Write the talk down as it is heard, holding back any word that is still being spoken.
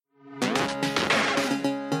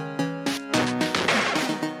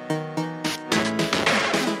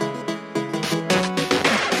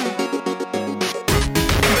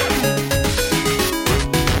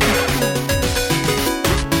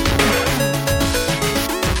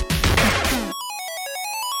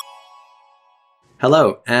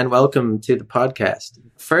Hello, and welcome to the podcast.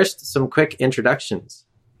 First, some quick introductions.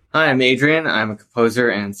 Hi, I'm Adrian. I'm a composer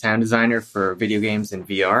and sound designer for video games and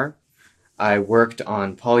VR. I worked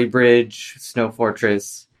on Polybridge, Snow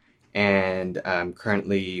Fortress, and I'm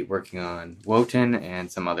currently working on Wotan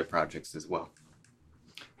and some other projects as well.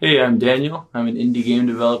 Hey, I'm Daniel. I'm an indie game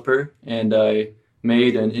developer, and I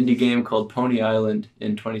made an indie game called Pony Island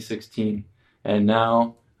in 2016. And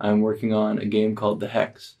now I'm working on a game called The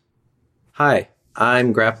Hex. Hi,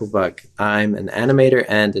 I'm Grapplebug. I'm an animator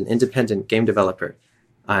and an independent game developer.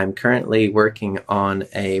 I'm currently working on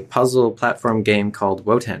a puzzle platform game called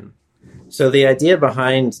Wotan. So the idea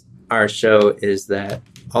behind our show is that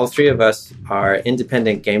all three of us are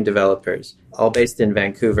independent game developers, all based in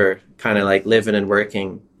Vancouver, kind of like living and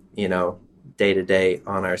working, day to day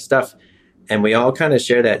on our stuff. And we all kind of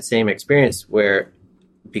share that same experience where,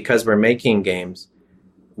 because we're making games,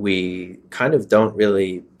 we kind of don't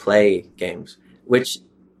really play games, which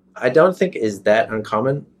I don't think is that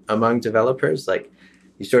uncommon among developers. Like,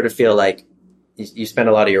 you sort of feel like you spend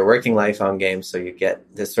a lot of your working life on games, so you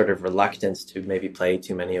get this sort of reluctance to maybe play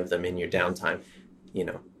too many of them in your downtime,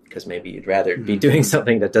 because maybe you'd rather be doing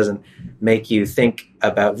something that doesn't make you think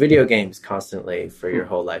about video games constantly for your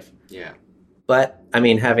whole life. Yeah. But,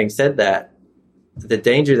 having said that, the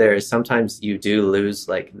danger there is sometimes you do lose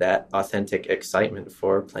like that authentic excitement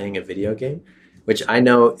for playing a video game, which I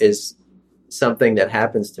know is something that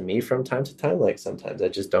happens to me from time to time. Like, sometimes I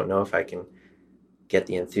just don't know if I can get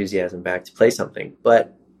the enthusiasm back to play something.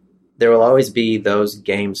 But there will always be those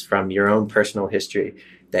games from your own personal history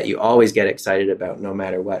that you always get excited about no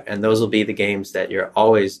matter what. And those will be the games that you're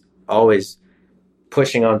always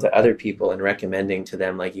pushing on to other people and recommending to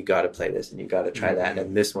them, like, you got to play this and you got to try that.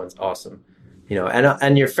 And this one's awesome.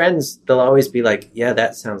 And your friends, they'll always be like, yeah,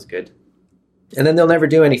 that sounds good. And then they'll never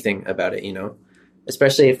do anything about it,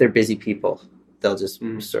 especially if they're busy people. They'll just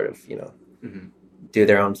sort of, do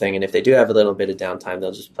their own thing. And if they do have a little bit of downtime,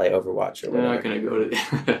 they'll just play Overwatch or whatever. They're not going to go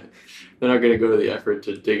to they're not going to go to the effort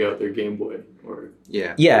to dig out their Game Boy or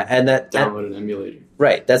and download an emulator.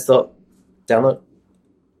 Right. That's the download.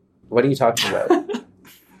 What are you talking about?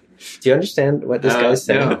 Do you understand what this guy's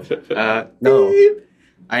saying? No.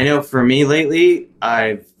 I know for me lately,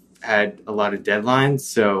 I've had a lot of deadlines.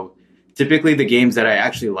 So typically the games that I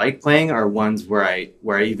actually like playing are ones where I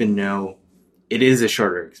even know it is a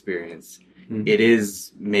shorter experience. Mm-hmm. It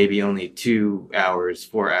is maybe only 2 hours,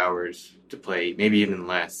 4 hours to play, maybe even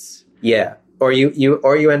less. Yeah. Or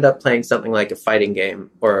you end up playing something like a fighting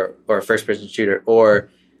game or a first person shooter, or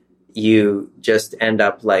you just end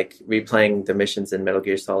up like replaying the missions in Metal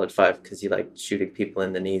Gear Solid 5 because you like shooting people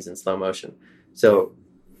in the knees in slow motion. So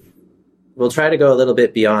we'll try to go a little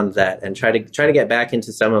bit beyond that and try to get back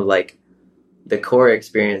into some of like the core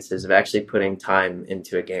experiences of actually putting time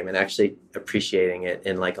into a game and actually appreciating it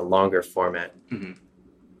in like a longer format.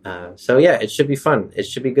 Mm-hmm. So yeah, it should be fun. It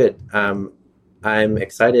should be good. I'm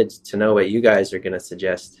excited to know what you guys are going to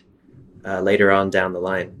suggest later on down the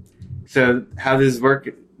line. So how this is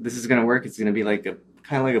going to work, it's going to be like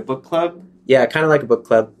kind of like a book club? Yeah, kind of like a book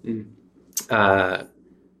club. Mm.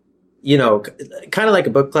 Kind of like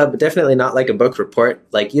a book club, but definitely not like a book report.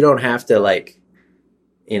 Like, you don't have to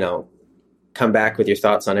come back with your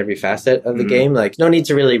thoughts on every facet of the game. Like, no need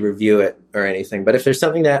to really review it or anything. But if there's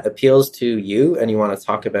something that appeals to you and you want to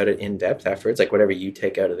talk about it in depth afterwards, like whatever you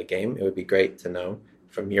take out of the game, it would be great to know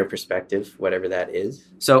from your perspective, whatever that is.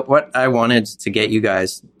 So what I wanted to get you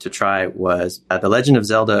guys to try was The Legend of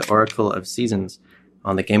Zelda Oracle of Seasons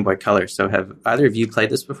on the Game Boy Color. So have either of you played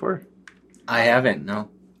this before? I haven't, no.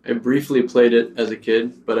 I briefly played it as a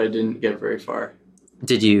kid, but I didn't get very far.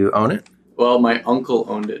 Did you own it? Well, my uncle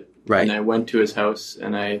owned it. Right. And I went to his house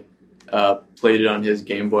and I played it on his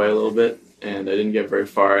Game Boy a little bit, and I didn't get very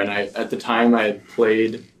far. And at the time I had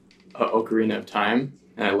played Ocarina of Time,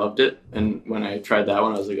 and I loved it. And when I tried that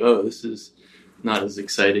one, I was like, oh, this is not as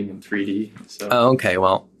exciting in 3D. So. Oh, okay,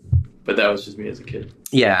 well. But that was just me as a kid.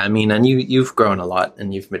 Yeah, and you've grown a lot,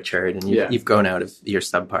 and you've matured, and you've grown out of your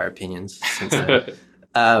subpar opinions since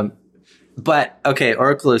then. But, okay,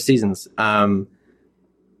 Oracle of Seasons.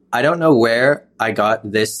 I don't know where I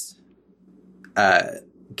got this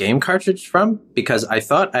game cartridge from, because I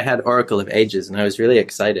thought I had Oracle of Ages, and I was really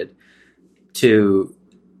excited to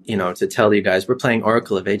tell you guys we're playing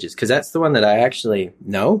Oracle of Ages, because that's the one that I actually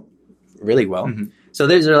know really well. Mm-hmm. So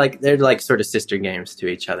they're like sort of sister games to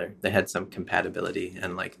each other. They had some compatibility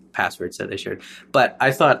and like passwords that they shared. But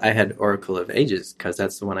I thought I had Oracle of Ages because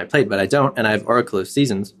that's the one I played, but I don't, and I have Oracle of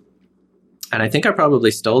Seasons. And I think I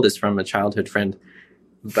probably stole this from a childhood friend,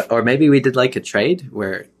 or maybe we did like a trade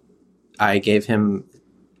where I gave him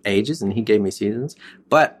Ages and he gave me Seasons.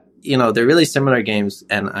 But they're really similar games,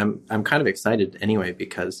 and I'm kind of excited anyway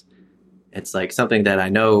because it's like something that I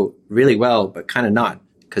know really well, but kind of not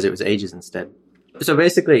because it was ages instead. So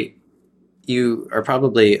basically, you are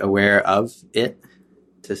probably aware of it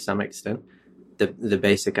to some extent. The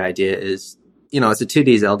basic idea is, it's a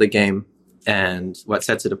 2D Zelda game, and what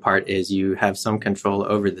sets it apart is you have some control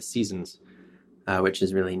over the seasons, which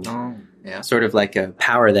is really neat. Oh, yeah. Sort of like a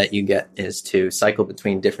power that you get is to cycle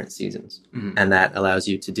between different seasons, and that allows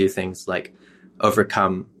you to do things like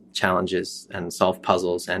overcome challenges and solve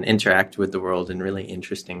puzzles and interact with the world in really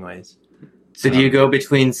interesting ways. So do you go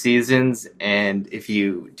between seasons, and if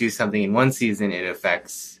you do something in one season, it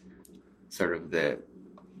affects sort of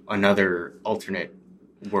another alternate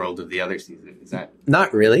world of the other season? Is that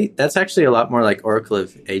not really? That's actually a lot more like Oracle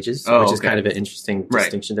of Ages, which is kind of an interesting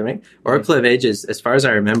distinction to make. Oracle of Ages, as far as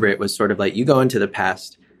I remember, it was sort of like you go into the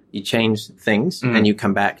past, you change things, and you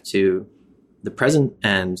come back to the present,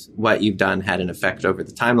 and what you've done had an effect over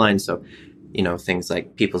the timeline. So, things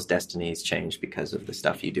like people's destinies change because of the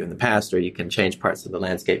stuff you do in the past, or you can change parts of the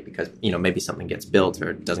landscape because, maybe something gets built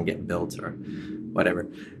or doesn't get built or whatever.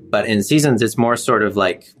 But in seasons, it's more sort of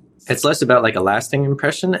like, it's less about like a lasting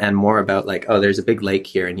impression and more about like, oh, there's a big lake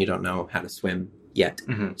here and you don't know how to swim yet.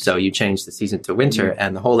 So you change the season to winter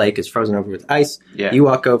and the whole lake is frozen over with ice. Yeah. You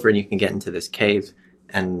walk over and you can get into this cave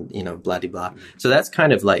and, blah, de blah. So that's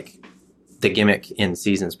kind of like the gimmick in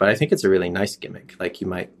seasons, but I think it's a really nice gimmick. Like you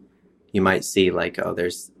might see like, oh,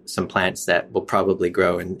 there's some plants that will probably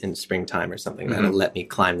grow in springtime or something that'll let me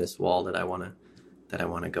climb this wall that I want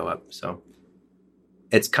to go up. So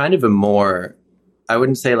it's kind of a more, I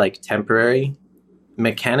wouldn't say like temporary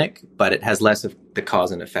mechanic, but it has less of the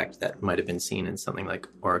cause and effect that might have been seen in something like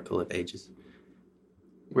Oracle of Ages.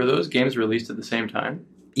 Were those games released at the same time?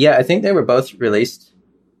 Yeah, I think they were both released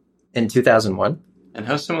in 2001. And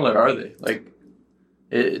how similar are they? Like,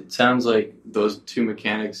 it sounds like those two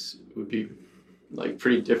mechanics would be like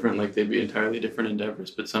pretty different, like they'd be entirely different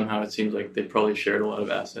endeavors, but somehow it seems like they probably shared a lot of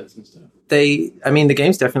assets and stuff. The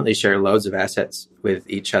games definitely share loads of assets with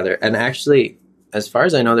each other. And actually, as far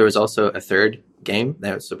as I know, there was also a third game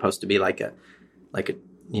that was supposed to be like a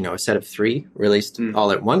set of 3 released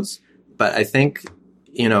all at once. But I think,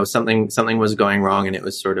 something was going wrong, and it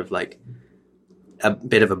was sort of like a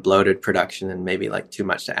bit of a bloated production and maybe like too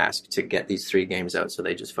much to ask to get these 3 games out. So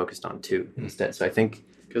they just focused on 2 instead. So I think,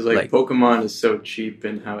 because like Pokemon is so cheap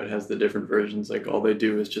in how it has the different versions. Like all they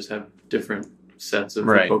do is just have different sets of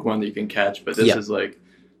the Pokemon that you can catch. But this is like,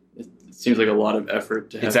 it seems like a lot lot of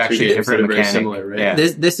effort to have it's actually a different mechanic. Very similar, right? Yeah.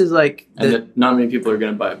 This is like, and not many people are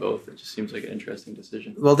going to buy both. It just seems like an interesting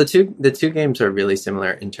decision. Well, the two games are really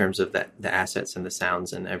similar in terms of the assets and the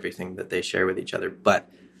sounds and everything that they share with each other. But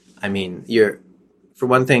I mean, for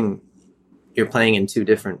one thing, you're playing in 2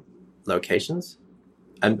 different locations.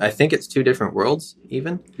 I think it's 2 different worlds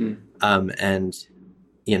even. And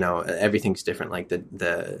everything's different. Like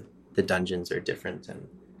the dungeons are different and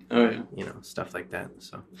stuff like that.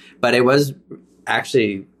 So, but it was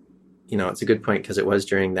actually, it's a good point because it was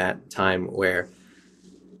during that time where,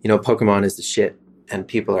 Pokemon is the shit and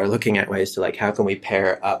people are looking at ways to like, how can we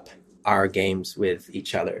pair up our games with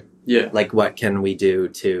each other? Yeah. Like what can we do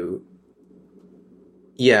to,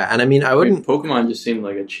 and I mean, Pokemon just seemed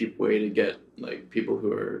like a cheap way to get like people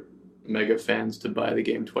who are mega fans to buy the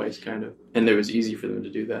game twice, kind of. And it was easy for them to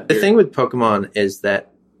do that. The thing with Pokemon is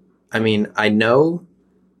that, I mean, I know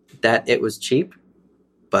that it was cheap,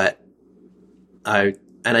 but I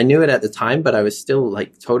knew it at the time, but I was still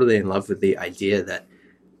like totally in love with the idea that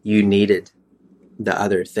you needed the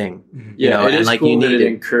other thing. Yeah, it is cool that it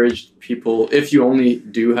encouraged people, if you only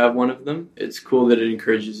do have one of them, it's cool that it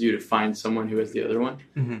encourages you to find someone who has the other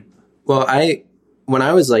one. Well, when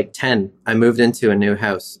I was like 10, I moved into a new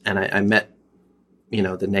house and I met,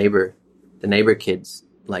 the neighbor kids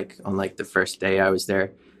like on like the first day I was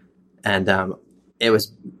there. And it was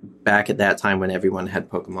back at that time when everyone had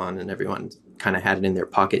Pokemon and everyone kind of had it in their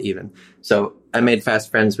pocket even. So I made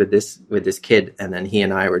fast friends with this kid, and then he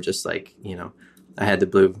and I were just like, I had the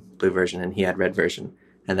blue version and he had red version.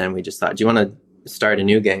 And then we just thought, do you want to start a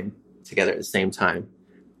new game together at the same time,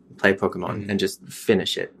 play Pokemon and just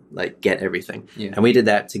finish it, like get everything. Yeah. And we did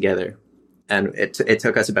that together. And it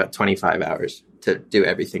took us about 25 hours to do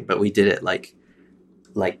everything, but we did it like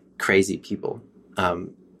crazy people.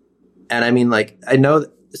 And I mean, like, I know,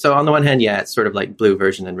 so on the one hand, it's sort of like blue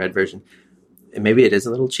version and red version. And maybe it is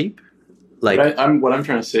a little cheap. Like, what I'm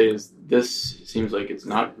trying to say is this seems like it's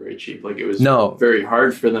not very cheap. Like it was very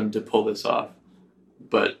hard for them to pull this off,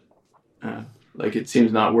 but like it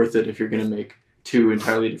seems not worth it if you're going to make 2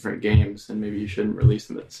 entirely different games, and maybe you shouldn't release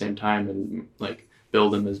them at the same time and like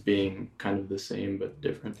build them as being kind of the same but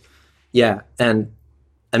different. Yeah, and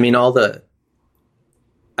I mean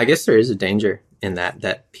I guess there is a danger in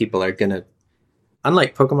that people are gonna,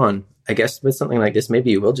 unlike Pokemon, I guess with something like this,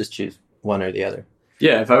 maybe you will just choose one or the other.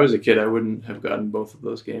 Yeah, if I was a kid, I wouldn't have gotten both of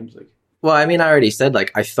those games. Like, well, I mean, I already said,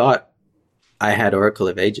 like, I thought I had Oracle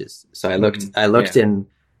of Ages, so I looked in,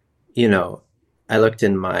 you know, I looked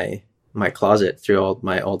in my closet through all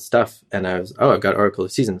my old stuff, and I was, I've got Oracle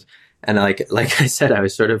of Seasons, and like I said, I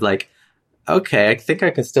was sort of like, okay, I think I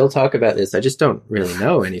can still talk about this. I just don't really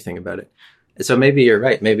know anything about it. So maybe you're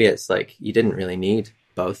right. Maybe it's like you didn't really need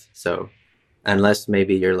both. So unless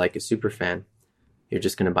maybe you're like a super fan, you're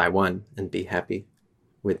just going to buy one and be happy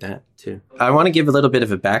with that too. I want to give a little bit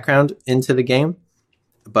of a background into the game,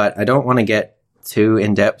 but I don't want to get too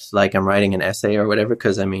in depth like I'm writing an essay or whatever,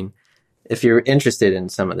 because I mean, if you're interested in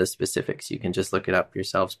some of the specifics, you can just look it up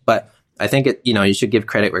yourselves. But I think you should give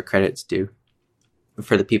credit where credit's due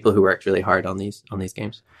for the people who worked really hard on these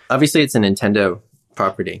games. Obviously, it's a Nintendo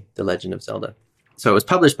property, The Legend of Zelda. So it was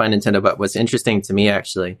published by Nintendo, but what's interesting to me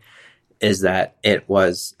actually is that it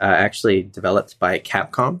was actually developed by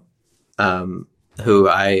Capcom, who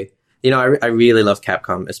I really love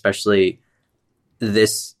Capcom, especially in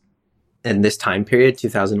this time period,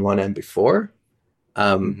 2001 and before.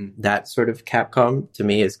 That sort of Capcom to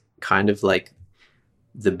me is kind of like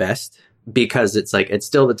the best, because it's like, it's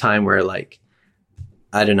still the time where like,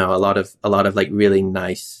 I don't know, a lot of like really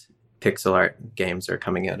nice pixel art games are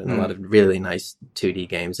coming out, and a lot of really nice 2D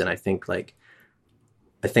games. And I think like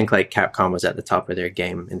Capcom was at the top of their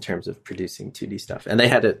game in terms of producing 2D stuff. And they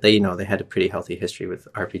had a pretty healthy history with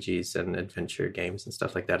RPGs and adventure games and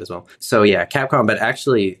stuff like that as well. So yeah, Capcom, but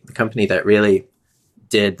actually the company that really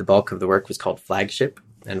did the bulk of the work was called Flagship,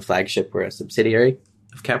 and Flagship were a subsidiary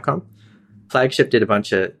of Capcom. Flagship did a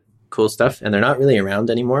bunch of cool stuff, and they're not really around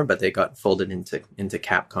anymore, but they got folded into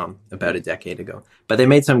Capcom about a decade ago. But they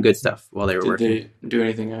made some good stuff while they were working. Did they do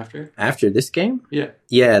anything after this game?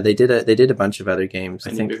 Yeah, they did a bunch of other games.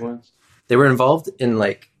 Any I think big ones? They were involved in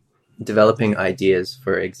like developing ideas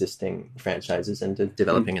for existing franchises and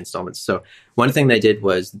developing installments. So one thing they did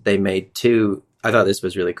was they made I thought this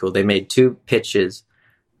was really cool. They made 2 pitches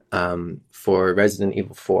for Resident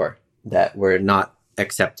Evil 4 that were not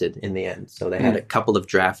accepted in the end. So they had a couple of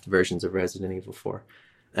draft versions of Resident Evil 4.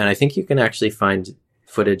 And I think you can actually find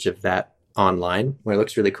footage of that online where it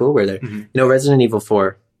looks really cool, where they're, Resident Evil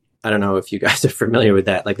 4, I don't know if you guys are familiar with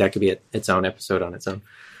that. Like that could be its own episode on its own.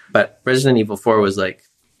 But Resident Evil 4 was like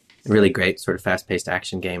a really great sort of fast-paced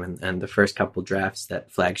action game. And the first couple drafts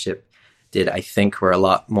that Flagship did, I think, were a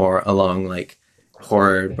lot more along like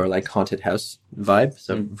horror or like haunted house vibe.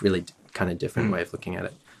 So really kind of different way of looking at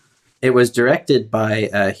it. It was directed by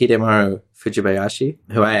Hidemaru Fujibayashi,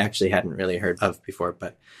 who I actually hadn't really heard of before,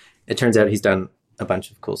 but it turns out he's done a bunch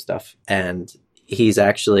of cool stuff. And he's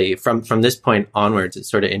actually, from this point onwards, it's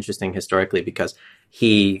sort of interesting historically, because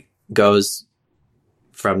he goes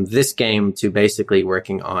from this game to basically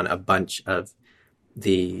working on a bunch of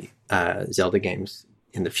the Zelda games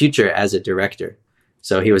in the future as a director.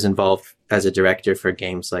 So he was involved as a director for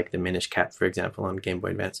games like the Minish Cap, for example, on Game Boy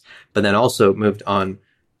Advance, but then also moved on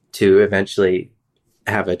to eventually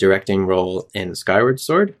have a directing role in Skyward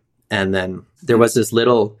Sword. And then there was this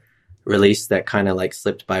little release that kind of like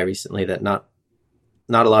slipped by recently that not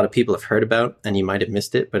a lot of people have heard about, and you might have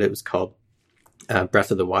missed it, but it was called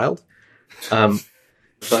Breath of the Wild. I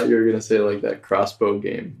thought you were going to say like that crossbow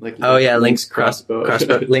game. Like Link's crossbow.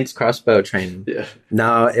 Link's crossbow training. Yeah.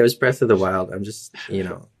 No, it was Breath of the Wild. I'm just,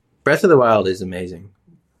 Breath of the Wild is amazing,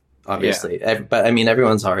 obviously. Yeah. But I mean,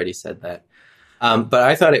 everyone's already said that. But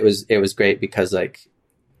I thought it was great because, like,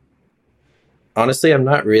 honestly, I'm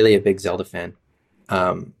not really a big Zelda fan.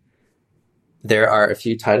 There are a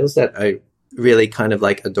few titles that I really kind of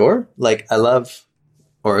like adore. Like, I love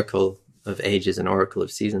Oracle of Ages and Oracle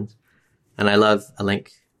of Seasons, and I love A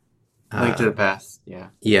Link. Link to the Past, yeah.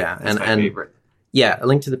 Yeah, that's my favorite. Yeah, A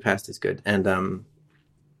Link to the Past is good, and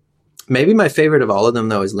maybe my favorite of all of them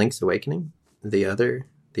though is Link's Awakening, the other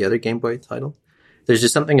Game Boy title. There's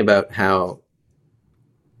just something about how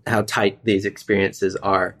tight these experiences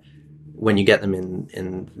are when you get them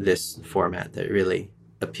in this format that really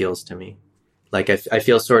appeals to me. Like I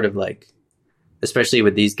feel sort of like, especially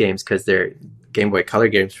with these games, because they're Game Boy Color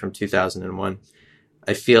games from 2001,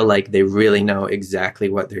 I feel like they really know exactly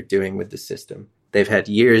what they're doing with the system. They've had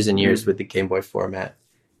years and years with the Game Boy format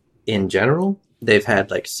in general. They've had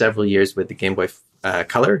like several years with the Game Boy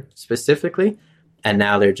Color specifically, and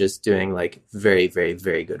now they're just doing like very, very,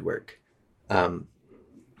 very good work. And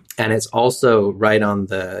it's also right on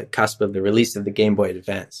the cusp of the release of the Game Boy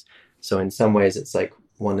Advance. So in some ways, it's like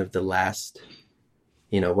one of the last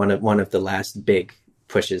one of the last big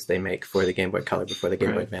pushes they make for the Game Boy Color before the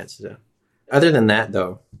Game Boy Advance is out. Other than that,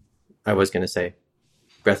 though, I was going to say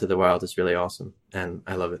Breath of the Wild is really awesome, and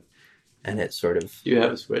I love it. And it's sort of... Do you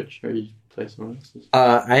have a Switch, or you play someone else's?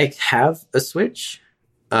 I have a Switch,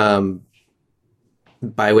 by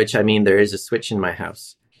which I mean there is a Switch in my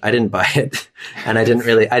house. I didn't buy it, and I didn't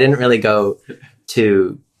really go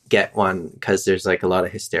to get one because there's like a lot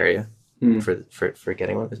of hysteria for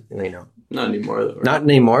getting one. Not anymore, though. Right? Not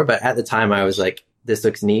anymore, but at the time I was like, this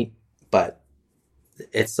looks neat, but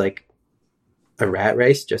it's like a rat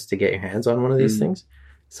race just to get your hands on one of these things.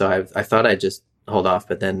 So I thought I'd just hold off,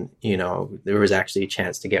 but then, there was actually a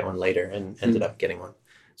chance to get one later and ended up getting one.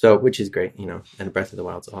 So, which is great, and Breath of the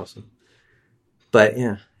Wild's awesome. But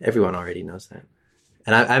yeah, everyone already knows that.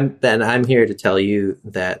 And I'm here to tell you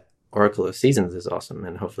that Oracle of Seasons is awesome,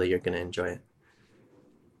 and hopefully you're going to enjoy it.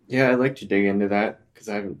 Yeah, I'd like to dig into that because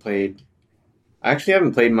I actually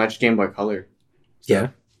haven't played much Game Boy Color. So,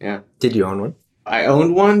 yeah. Did you own one? I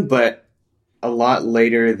owned one, but a lot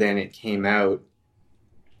later than it came out.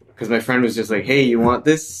 Because my friend was just like, hey, you want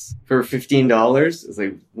this for $15? I was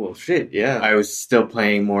like, well, shit, yeah. I was still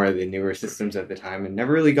playing more of the newer systems at the time and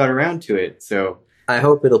never really got around to it. So I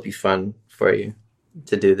hope it'll be fun for you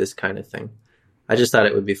to do this kind of thing. I just thought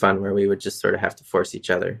it would be fun where we would just sort of have to force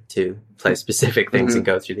each other to play specific things and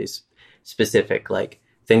go through these specific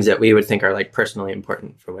things that we would think are personally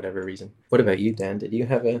important for whatever reason. What about you, Dan? Did you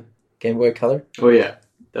have a Game Boy Color? Oh, yeah.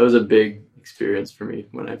 That was a big experience for me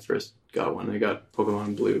when I first got one. I got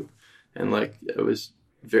Pokemon Blue, and I was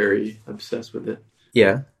very obsessed with it.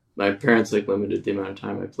 Yeah. My parents limited the amount of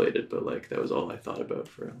time I played it, but that was all I thought about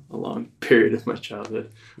for a long period of my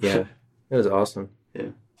childhood. Yeah. It was awesome. Yeah.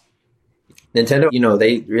 Nintendo,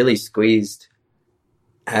 they really squeezed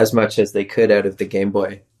as much as they could out of the Game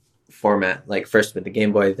Boy format. First with the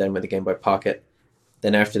Game Boy, then with the Game Boy Pocket.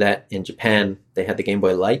 Then after that, in Japan, they had the Game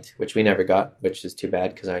Boy Light, which we never got, which is too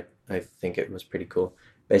bad because I think it was pretty cool.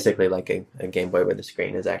 Basically a Game Boy where the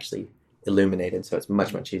screen is actually illuminated, so it's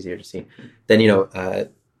much, much easier to see. Then,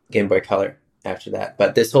 Game Boy Color after that.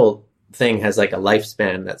 But this whole thing has a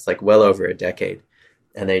lifespan that's well over a decade.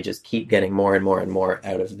 And they just keep getting more and more and more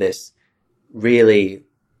out of this really,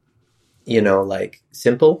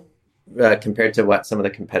 simple compared to what some of the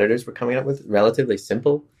competitors were coming up with, relatively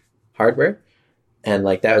simple hardware. And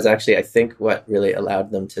that was actually, I think, what really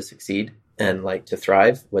allowed them to succeed and to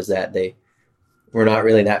thrive was that they were not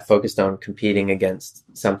really that focused on competing against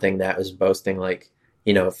something that was boasting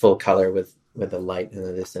full color with a light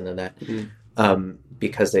and this and that,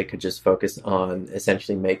 because they could just focus on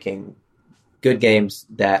essentially making good games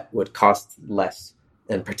that would cost less.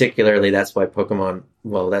 And particularly that's why Pokemon,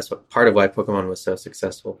 that's what part of why Pokemon was so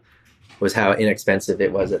successful was how inexpensive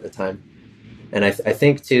it was at the time. And I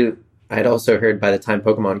think too, I'd also heard by the time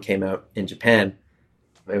Pokemon came out in Japan,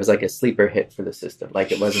 it was a sleeper hit for the system.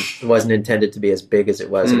 It wasn't intended to be as big as it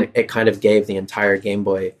was. And it kind of gave the entire Game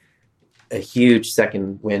Boy a huge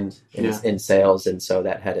second wind in sales. And so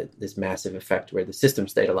that had this massive effect where the system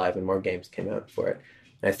stayed alive and more games came out for it.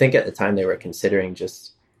 And I think at the time they were considering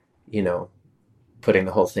just, putting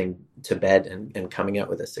the whole thing to bed and coming out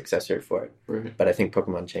with a successor for it. Right. But I think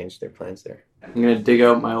Pokemon changed their plans there. I'm going to dig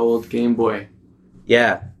out my old Game Boy.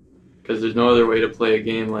 Yeah. Because there's no other way to play a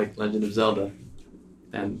game like Legend of Zelda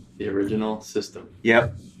than the original system.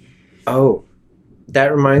 Yep. Oh,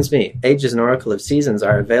 that reminds me. Ages and Oracle of Seasons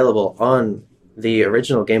are available on the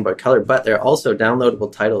original Game Boy Color, but they're also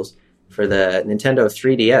downloadable titles for the Nintendo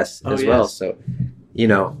 3DS as well. So,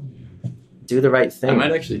 do the right thing. I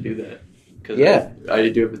might actually do that. Because I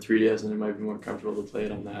do have a 3DS, and it might be more comfortable to play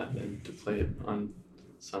it on that than to play it on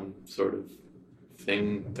some sort of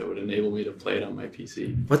thing that would enable me to play it on my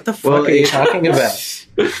PC. What the fuck are you talking about?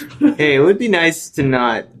 Hey, it would be nice to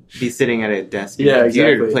not be sitting at a desk and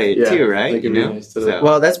computer to play it too, right? Nice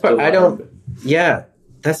that's part. I don't. Yeah,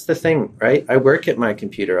 that's the thing, right? I work at my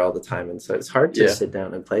computer all the time, and so it's hard to sit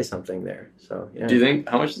down and play something there. So yeah. Do you think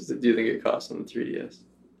do you think it costs on the 3DS?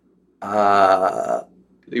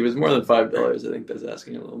 It was more than $5. I think that's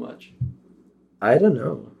asking a little much. I don't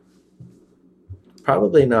know.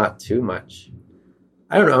 Probably not too much.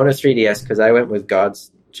 I don't own a 3DS because I went with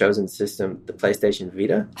God's chosen system, the PlayStation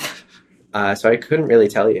Vita. So I couldn't really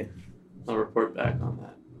tell you. I'll report back on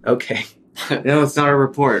that. Okay. No, it's not a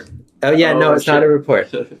report. Oh, yeah, no, it's not a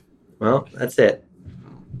report. Well, that's it.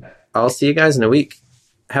 I'll see you guys in a week.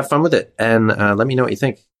 Have fun with it, and let me know what you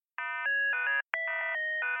think.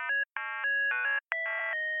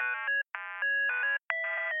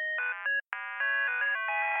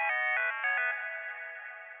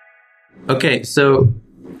 Okay, so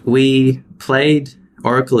we played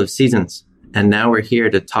Oracle of Seasons, and now we're here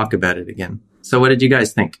to talk about it again. So what did you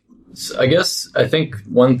guys think? So I think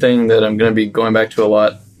one thing that I'm going to be going back to a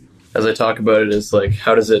lot as I talk about it is like,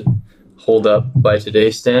 how does it hold up by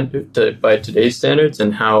today's standards,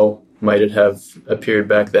 and how might it have appeared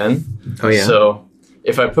back then? Oh yeah. So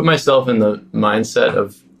if I put myself in the mindset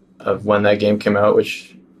of when that game came out,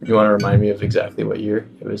 which you want to remind me of exactly what year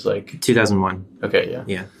it was, like 2001. Okay, yeah.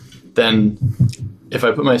 Yeah. Then if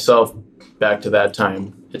I put myself back to that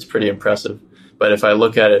time, it's pretty impressive. But if I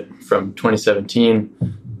look at it from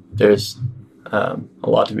 2017, there's a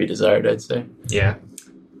lot to be desired, I'd say. Yeah.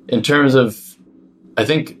 In terms of, I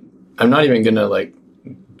think I'm not even going to like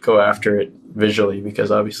go after it visually, because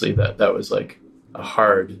obviously that was like a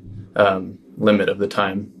hard limit of the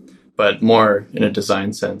time, but more in a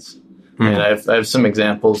design sense. Mm-hmm. And I have some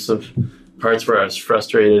examples of parts where I was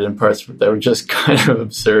frustrated and parts that were just kind of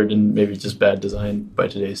absurd and maybe just bad design by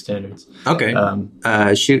today's standards. Okay.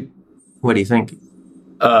 Shoot. What do you think?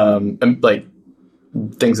 Like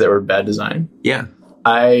things that were bad design. Yeah.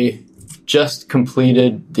 I just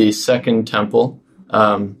completed the second temple,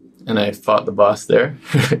 and I fought the boss there.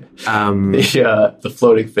 The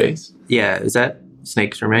floating face. Yeah. Is that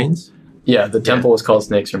Snake's Remains? Yeah. The temple was called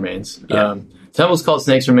Snake's Remains. Yeah. The temple is called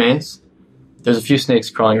Snake's Remains. There's a few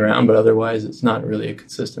snakes crawling around, but otherwise it's not really a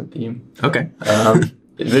consistent theme. Okay.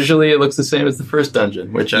 Visually, it looks the same as the first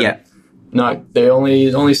dungeon, which yeah.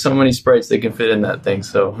 Only so many sprites they can fit in that thing.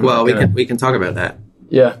 So we can talk about that.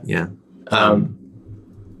 Yeah. Yeah.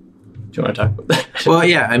 Do you want to talk about that? Well,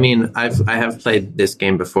 yeah. I mean, I have played this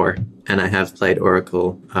game before, and I have played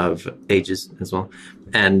Oracle of Ages as well,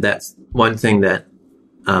 and that's one thing that,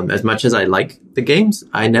 as much as I like the games,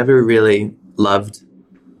 I never really loved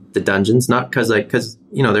the dungeons. Not because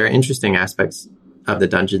there are interesting aspects of the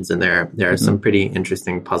dungeons, and there are some pretty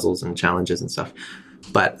interesting puzzles and challenges and stuff,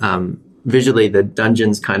 but visually the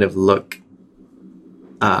dungeons kind of look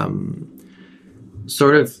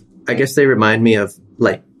sort of, I guess they remind me of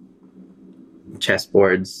like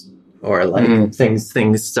chessboards, or like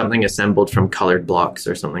something assembled from colored blocks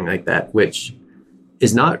or something like that, which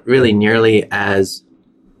is not really nearly as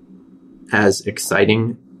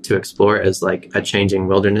exciting to explore as like a changing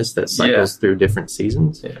wilderness that cycles through different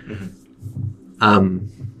seasons. Yeah.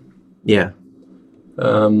 Yeah.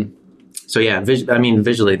 So yeah,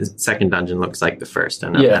 visually the second dungeon looks like the first,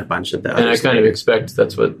 and a bunch of the others. And I kind of expect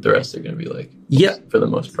that's what the rest are going to be like. Yeah, for the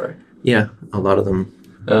most part. Yeah, a lot of them.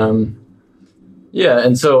 Yeah,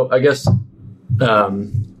 and so I guess,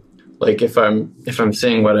 like if I'm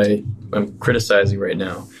saying what I'm criticizing right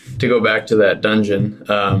now, to go back to that dungeon,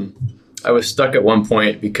 I was stuck at one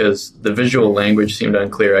point because the visual language seemed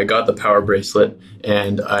unclear. I got the power bracelet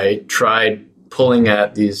and I tried pulling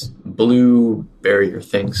at these blue barrier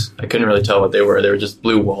things. I couldn't really tell what they were. They were just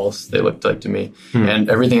blue walls, they looked like to me. And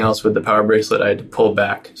everything else with the power bracelet, I had to pull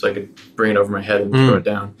back so I could bring it over my head and throw it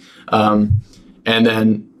down. And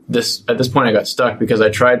then at this point I got stuck because I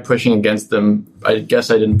tried pushing against them. I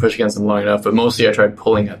guess I didn't push against them long enough, but mostly I tried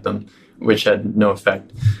pulling at them, which had no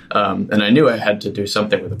effect. And I knew I had to do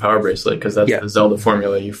something with the power bracelet, because that's the Zelda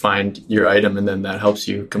formula. You find your item and then that helps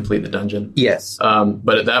you complete the dungeon. Yes.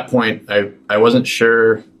 But at that point, I wasn't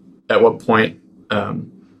sure at what point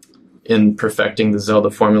in perfecting the Zelda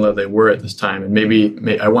formula they were at this time. And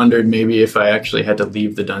maybe I wondered if I actually had to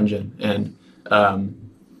leave the dungeon and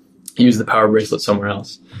use the power bracelet somewhere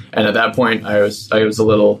else. And at that point, I was a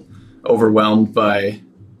little overwhelmed by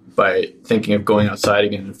thinking of going outside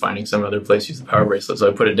again and finding some other place to use the power bracelet. So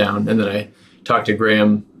I put it down, and then I talked to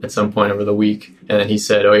Graham at some point over the week, and then he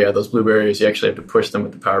said, oh yeah, those blue barriers, you actually have to push them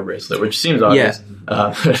with the power bracelet, which seems obvious.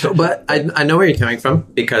 Yeah. But I know where you're coming from,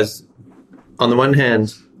 because on the one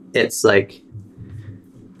hand, it's like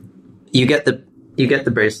you get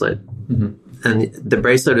the bracelet, and the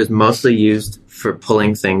bracelet is mostly used for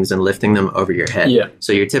pulling things and lifting them over your head. Yeah.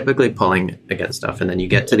 So you're typically pulling against stuff, and then you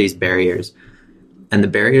get to these barriers, and the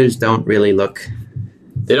barriers don't really look.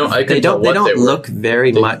 They don't look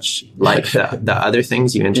very much like the other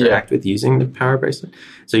things you interact with using the power bracelet.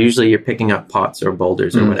 So usually you're picking up pots or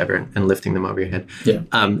boulders or whatever and lifting them over your head. Yeah.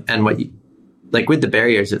 And what you, like with the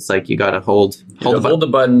barriers, it's like you got to hold the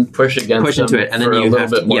button, push into it, and then you a little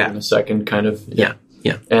have bit more than a second, kind of. Yeah.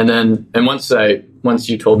 And once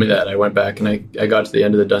you told me that, I went back and I got to the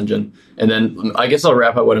end of the dungeon, and then I guess I'll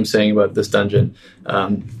wrap up what I'm saying about this dungeon.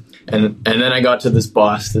 And then I got to this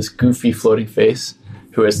boss, this goofy floating face,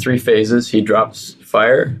 who has 3 phases. He drops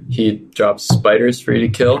fire, he drops spiders for you to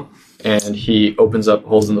kill, and he opens up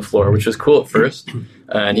holes in the floor, which was cool at first.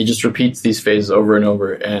 and he just repeats these phases over and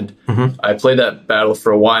over. And I played that battle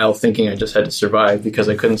for a while thinking I just had to survive because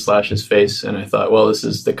I couldn't slash his face. And I thought, well, this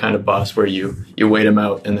is the kind of boss where you wait him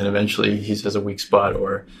out and then eventually he has a weak spot,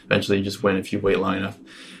 or eventually you just win if you wait long enough.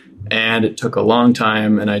 And it took a long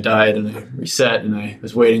time, and I died, and I reset, and I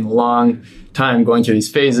was waiting a long time going through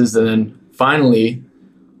these phases. And then finally,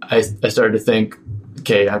 I started to think,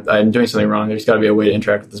 okay, I'm doing something wrong. There's got to be a way to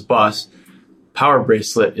interact with this boss. Power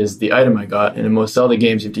Bracelet is the item I got, and in most Zelda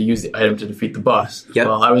games, you have to use the item to defeat the boss. Yep.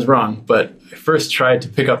 Well, I was wrong, but I first tried to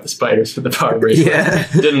pick up the spiders with the Power Bracelet. Yeah.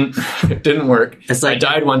 It didn't work. It's like, I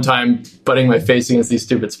died one time butting my face against these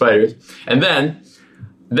stupid spiders. And then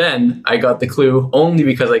I got the clue only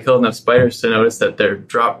because I killed enough spiders to notice that their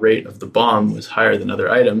drop rate of the bomb was higher than other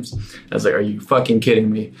items. I was like, are you fucking kidding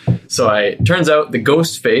me? So turns out the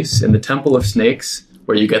ghost face in the Temple of Snakes,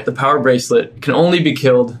 where you get the Power Bracelet, can only be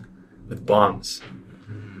killed with bombs.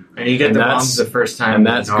 And you get the bombs the first time. And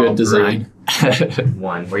that's good design.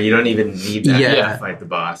 One, where you don't even need that to fight the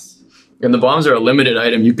boss. And the bombs are a limited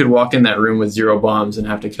item. You could walk in that room with 0 bombs and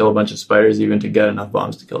have to kill a bunch of spiders even to get enough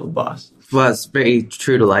bombs to kill the boss. Well, it's very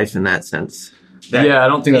true to life in that sense. I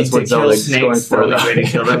don't think that's what Zelda's going for. The only way to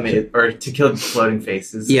kill them, or to kill floating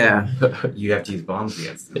faces. Yeah. You have to use bombs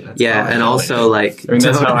against them. And also, like... I mean,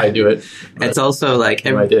 that's how I do it. It's also, like...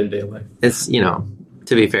 In my day-to-day life. It's,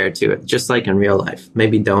 to be fair to it, just like in real life,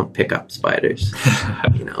 maybe don't pick up spiders.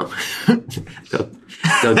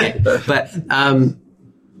 Go get it. But...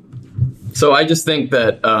 So I just think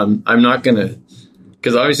that I'm not going to...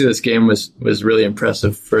 Because obviously this game was really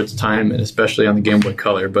impressive for its time, and especially on the Game Boy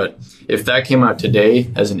Color. But if that came out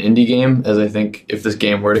today as an indie game, as I think if this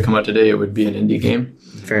game were to come out today, it would be an indie game.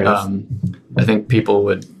 Fair enough. I think people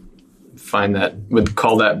would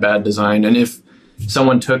call that bad design. And if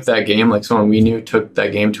someone took that game, like someone we knew took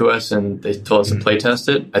that game to us and they told us to play test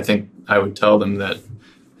it, I think I would tell them that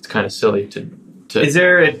it's kind of silly to Is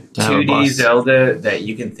there a 2D Zelda that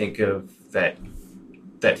you can think of that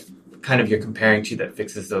kind of you're comparing to that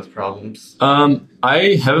fixes those problems?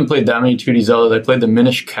 I haven't played that many 2D Zeldas. I played the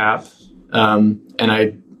Minish Cap, and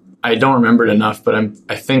I don't remember it enough, but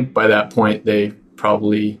I think by that point they had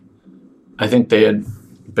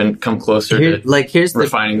come closer to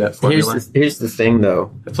refining that formula. Here's the thing,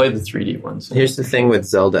 though. I played the 3D ones. Here's the thing with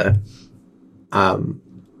Zelda,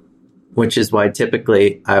 which is why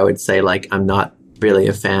typically I would say, like, I'm not really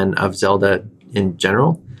a fan of Zelda in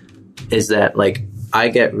general, is that, like, I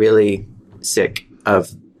get really sick of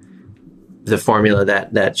the formula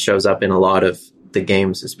that shows up in a lot of the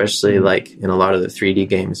games, especially like in a lot of the 3D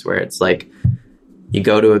games, where it's like you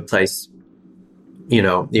go to a place,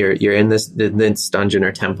 you're in this dungeon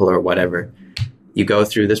or temple or whatever. You go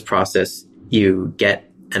through this process, you get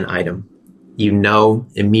an item. You know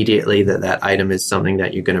immediately that item is something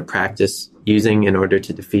that you're going to practice using in order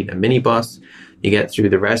to defeat a mini boss. You get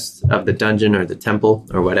through the rest of the dungeon or the temple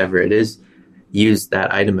or whatever it is. Use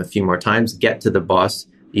that item a few more times, get to the boss,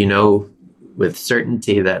 with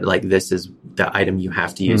certainty that, like, this is the item you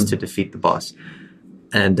have to use to defeat the boss.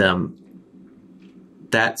 And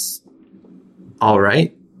that's all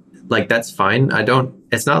right. Like, that's fine.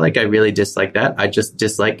 It's not like I really dislike that. I just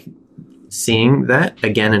dislike seeing that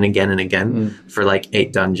again and again and again for like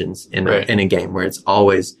 8 dungeons in a game where it's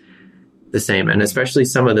always the same. And especially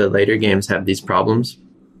some of the later games have these problems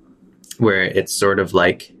where it's sort of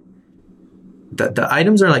like, the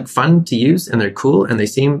items are like fun to use and they're cool and they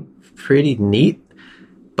seem pretty neat,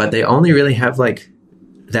 but they only really have like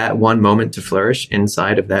that one moment to flourish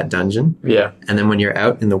inside of that dungeon. Yeah. And then when you're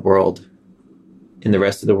out in the world, in the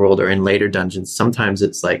rest of the world or in later dungeons, sometimes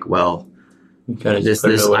it's like, well, this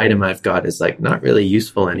item I've got is like not really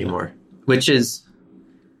useful anymore, which is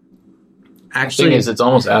actually... The thing is, it's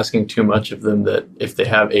almost asking too much of them that if they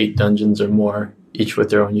have 8 dungeons or more, each with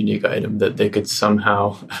their own unique item, that they could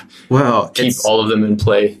somehow keep all of them in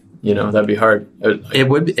play. That'd be hard. It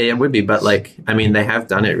would be, but like, I mean, they have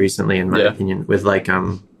done it recently, in my opinion, with like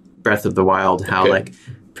Breath of the Wild, how like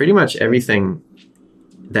pretty much everything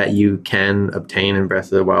that you can obtain in Breath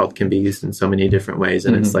of the Wild can be used in so many different ways,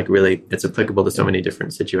 and it's like really, it's applicable to so many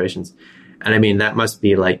different situations. And I mean, that must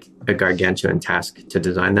be like a gargantuan task to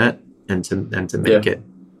design that and to make it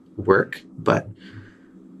work. But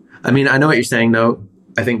I mean, I know what you're saying, though.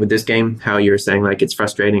 I think with this game, how you're saying, like, it's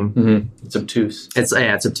frustrating. It's obtuse. It's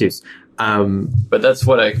obtuse. But that's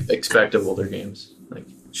what I expect of older games. Like,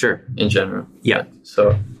 sure. In general. Yeah.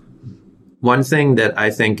 So one thing that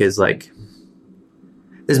I think is, like,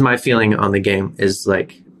 this is my feeling on the game, is,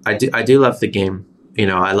 like, I do love the game.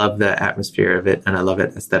 I love the atmosphere of it, and I love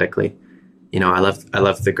it aesthetically. I love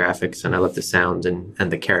the graphics, and I love the sound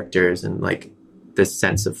and the characters, and, like, this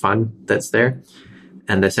sense of fun that's there.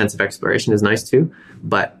 and the sense of exploration is nice too.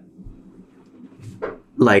 But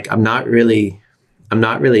like, I'm not really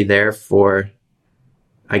there for,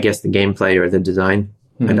 I guess, the gameplay or the design.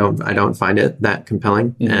 I don't find it that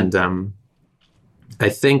compelling. And I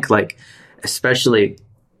think, like, especially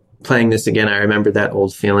playing this again, I remember that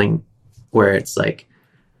old feeling where it's like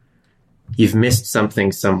you've missed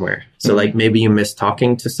something somewhere. So like maybe you missed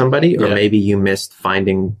talking to somebody, or maybe you missed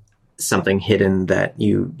finding something hidden that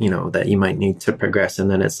you might need to progress. And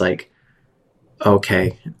then it's like,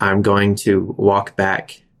 okay, I'm going to walk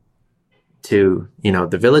back to,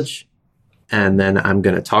 the village, and then I'm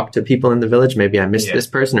going to talk to people in the village. Maybe I missed this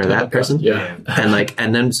person or that person. Yeah.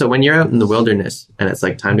 And then, so when you're out in the wilderness and it's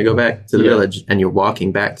like time to go back to the village and you're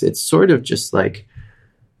walking back, it's sort of just like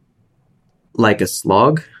a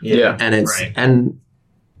slog. Yeah. And and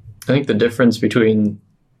I think the difference between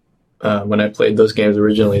when I played those games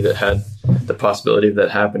originally that had the possibility of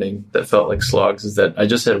that happening, that felt like slogs, is that I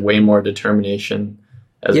just had way more determination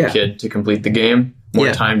as a kid to complete the game,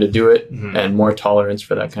 more time to do it, and more tolerance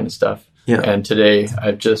for that kind of stuff. Yeah. And today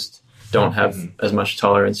I just don't have as much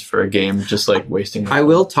tolerance for a game, just like wasting my time.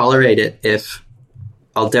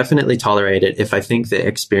 I'll definitely tolerate it if I think the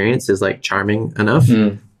experience is like charming enough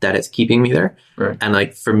that it's keeping me there. Right. And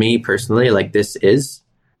like for me personally, like this is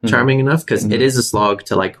charming enough, because it is a slog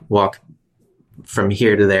to like walk from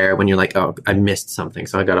here to there when you're like, oh, I missed something,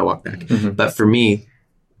 so I got to walk back. But for me,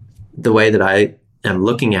 the way that I am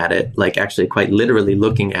looking at it, like actually quite literally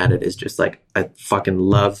looking at it, is just like, I fucking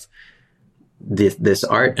love this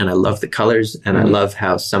art, and I love the colors, and I love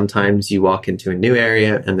how sometimes you walk into a new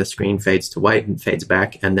area and the screen fades to white and fades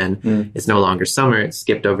back, and then it's no longer summer, it's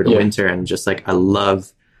skipped over to winter, and just like I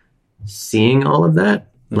love seeing all of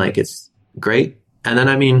that. Like it's great. And then,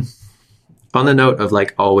 I mean, on the note of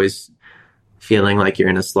like always feeling like you're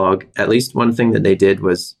in a slog, at least one thing that they did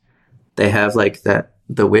was they have like the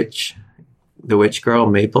witch girl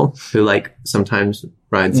Maple, who like sometimes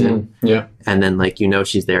rides in, and then like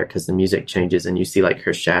she's there because the music changes and you see like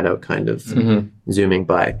her shadow kind of zooming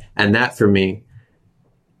by, and that for me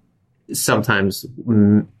sometimes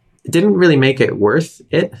didn't really make it worth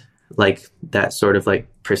it, like that sort of like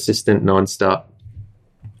persistent nonstop,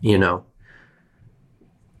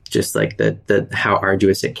 just like the how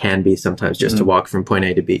arduous it can be sometimes just to walk from point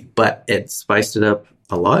A to B, but it spiced it up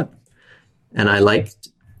a lot, and I liked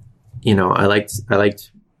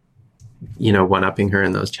one-upping her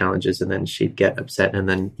in those challenges, and then she'd get upset, and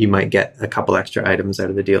then you might get a couple extra items out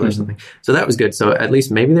of the deal or something. So that was good. So at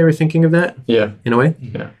least maybe they were thinking of that. Yeah. In a way.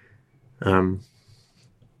 Yeah.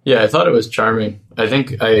 I thought it was charming. I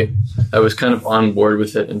think I was kind of on board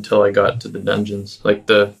with it until I got to the dungeons. Like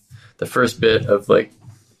the first bit of like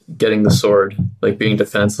getting the sword, like being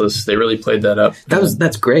defenseless, they really played that up.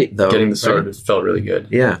 That's great though. Getting the sword felt really good.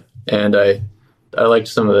 Yeah. And I liked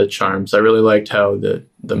some of the charms. I really liked how the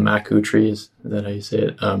Maku trees, is that how you say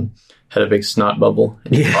it, had a big snot bubble.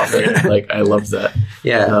 And you pop it. Like, I loved that.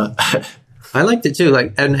 Yeah. I liked it too.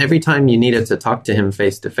 Like, and every time you needed to talk to him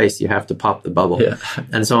face to face, you have to pop the bubble. Yeah.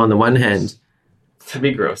 And so on the one hand, it'd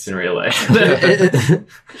be gross in real life.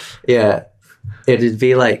 Yeah. It'd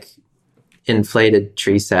be like inflated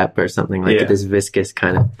tree sap or something, like this viscous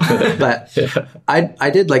kind of. But I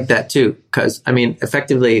did like that too, because I mean,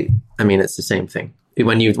 effectively, it's the same thing.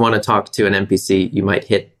 When you want to talk to an NPC, you might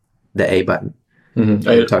hit the A button.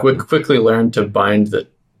 I quickly learned to bind the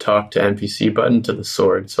talk to NPC button to the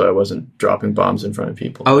sword, so I wasn't dropping bombs in front of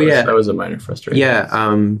people. That was a minor frustration.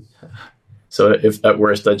 Yeah. So if at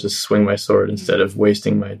worst I just swing my sword instead of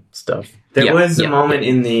wasting my stuff. There was a moment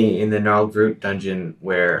in the Gnarled Root dungeon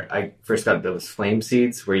where I first got those flame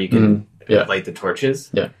seeds where you can light the torches.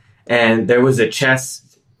 Yeah. And there was a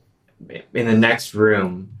chest in the next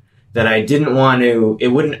room that I didn't want to. It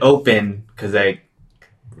wouldn't open because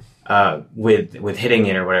with hitting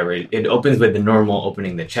it or whatever. It opens with the normal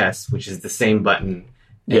opening the chest, which is the same button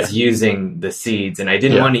as using the seeds, and I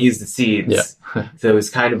didn't want to use the seeds. So it was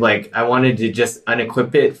kind of like I wanted to just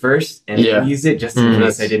unequip it first and then use it just in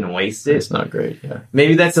case I didn't waste it. It's not great. Yeah.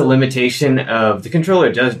 Maybe that's a limitation of the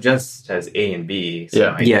controller just has A and B.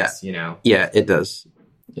 So I guess, Yeah, it does.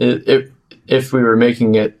 If we were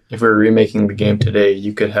remaking the game today,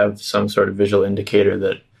 you could have some sort of visual indicator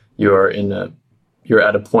that you're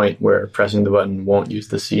at a point where pressing the button won't use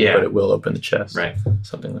the seed, but it will open the chest. Right.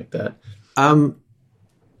 Something like that.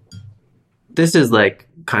 This is like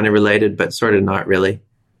kind of related, but sort of not really.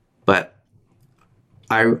 But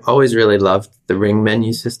I always really loved the ring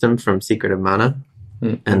menu system from Secret of Mana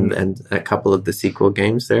and a couple of the sequel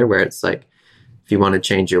games there, where it's like, if you want to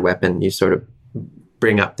change your weapon, you sort of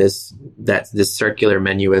bring up this circular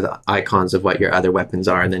menu with icons of what your other weapons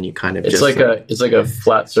are, and then you kind of it's like a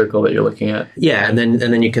flat circle that you're looking at. Yeah, and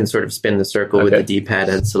then you can sort of spin the circle with the D-pad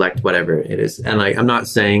and select whatever it is. And like, I'm not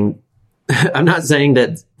saying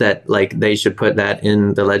that like they should put that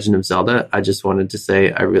in the Legend of Zelda. I just wanted to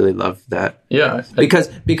say I really love that. Yeah, because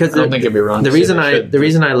I don't think it'd be wrong. The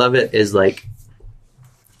reason I love it is like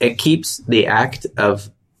it keeps the act of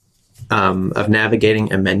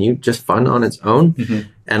navigating a menu just fun on its own.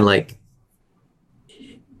 And like,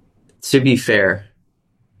 to be fair,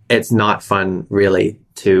 it's not fun really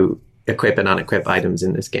to equip and unequip items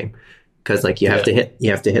in this game, because like you have to hit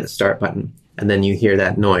the start button, and then you hear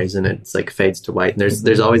that noise and it's like fades to white, and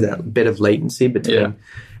there's always that bit of latency between, and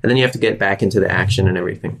then you have to get back into the action and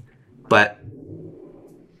everything. But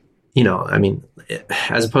you know, I mean,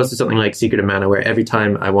 as opposed to something like Secret of Mana, where every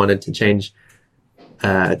time I wanted to change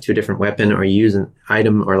to a different weapon or use an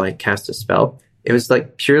item or like cast a spell, it was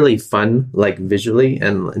like purely fun, like visually,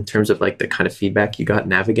 and in terms of like the kind of feedback you got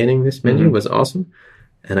navigating this menu was awesome.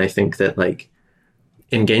 And I think that like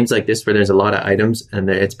in games like this where there's a lot of items and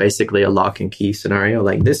it's basically a lock and key scenario,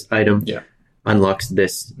 like this item unlocks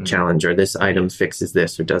this challenge, or this item fixes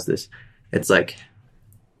this or does this, it's like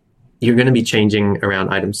you're going to be changing around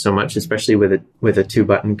items so much, especially with a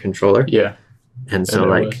 2-button controller. And so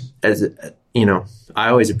like, as you know, I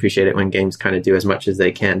always appreciate it when games kind of do as much as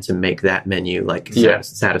they can to make that menu like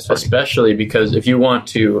satisfying. Especially because if you want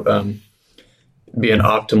to be an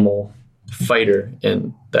optimal fighter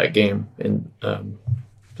in that game, in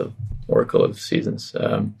the Oracle of Seasons,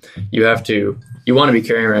 you want to be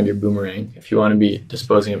carrying around your boomerang if you want to be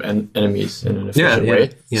disposing of enemies in an efficient way.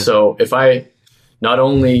 So if not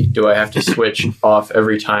only do I have to switch off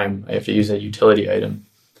every time I have to use a utility item,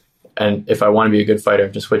 and if I want to be a good fighter, I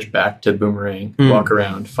have to switch back to boomerang, walk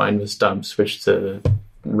around, find the stump, switch to the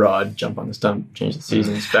rod, jump on the stump, change the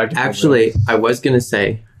seasons, back to Actually, boomerang. I was going to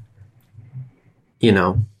say, you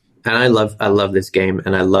know, and I love this game,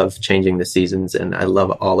 and I love changing the seasons, and I love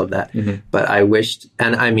all of that. But I wished,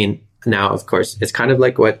 and I mean, now, of course, it's kind of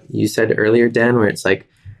like what you said earlier, Dan, where it's like,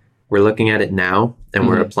 we're looking at it now, and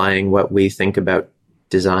we're applying what we think about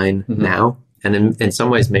design now. And in some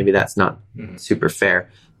ways, maybe that's not super fair.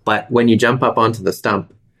 But when you jump up onto the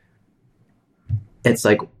stump, it's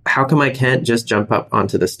like, how come I can't just jump up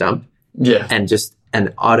onto the stump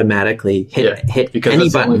and automatically hit because any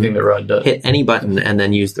that's button, the only thing the rod does. hit any button and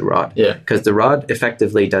then use the rod? Because the rod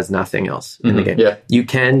effectively does nothing else in the game. You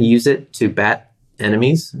can use it to bat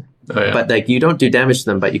enemies, but like you don't do damage to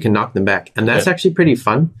them, but you can knock them back, and that's actually pretty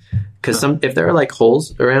fun. Because if there are like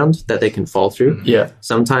holes around that they can fall through,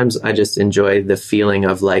 sometimes I just enjoy the feeling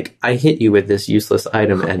of like, I hit you with this useless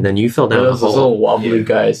item and then you fell down a hole. Those little wobbly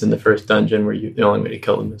guys in the first dungeon where the only way to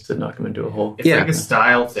kill them is to knock them into a hole. It's like a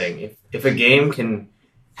style thing. If a game can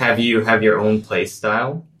have you have your own play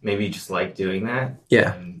style, maybe you just like doing that.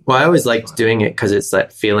 Well, I always liked doing it because it's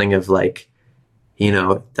that feeling of like, you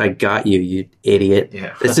know, I got you, you idiot.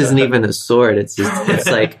 This isn't even a sword. It's just, it's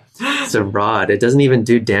like, it's a rod. It doesn't even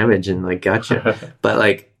do damage, and like, gotcha. But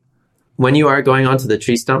like, when you are going onto the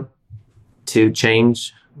tree stump to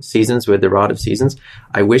change seasons with the Rod of Seasons,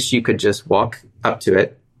 I wish you could just walk up to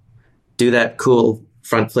it, do that cool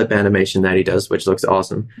front flip animation that he does, which looks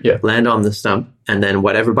awesome. Land on the stump, and then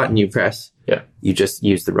whatever button you press, you just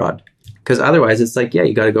use the rod. Because otherwise, it's like,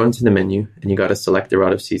 you got to go into the menu and you got to select the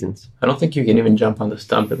Rod of Seasons. I don't think you can even jump on the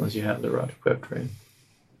stump unless you have the rod equipped, right?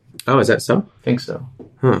 Oh, is that so? I think so.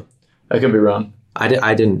 Huh. I could be wrong. I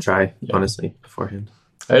didn't try, honestly, beforehand.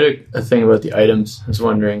 I had a thing about the items. I was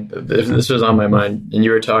wondering if this was on my mind, and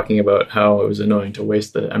you were talking about how it was annoying to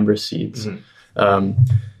waste the ember seeds.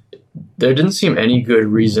 There didn't seem any good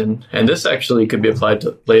reason, and this actually could be applied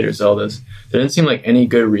to later Zeldas, there didn't seem like any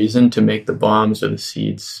good reason to make the bombs or the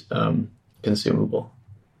seeds consumable.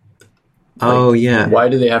 Why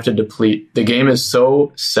do they have to deplete? The game is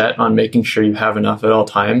so set on making sure you have enough at all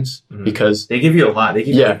times because they give you a lot. They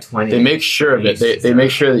give you like 20. They make sure of it. They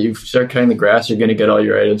make sure that you start cutting the grass, you're going to get all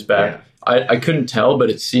your items back. I couldn't tell, but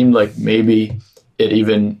it seemed like maybe it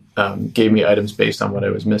even gave me items based on what I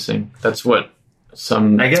was missing. That's what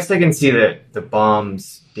I guess I can see that the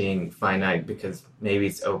bombs being finite because maybe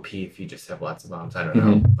it's OP if you just have lots of bombs. I don't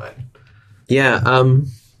know, but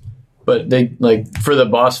But they like for the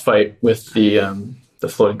boss fight with the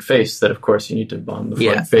floating face that of course you need to bomb the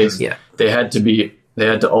floating face. They had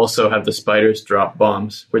to also have the spiders drop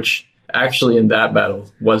bombs, which actually in that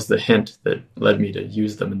battle was the hint that led me to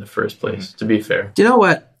use them in the first place. To be fair, do you know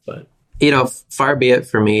what? But far be it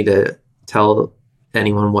for me to tell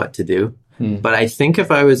anyone what to do. But I think if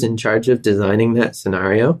I was in charge of designing that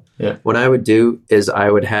scenario, what I would do is I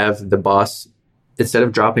would have the boss instead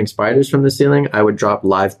of dropping spiders from the ceiling, I would drop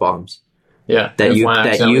live bombs Yeah. that If you one that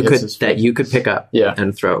accidentally you hits could his that face. you could pick up Yeah.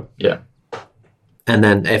 and throw. Yeah. And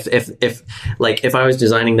then if I was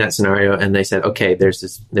designing that scenario and they said, okay, there's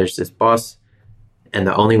this boss, and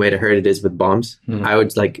the only way to hurt it is with bombs, I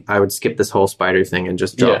would skip this whole spider thing and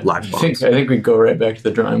just drop live bombs. I think we go right back to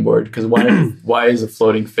the drawing board, because why is a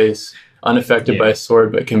floating face unaffected by a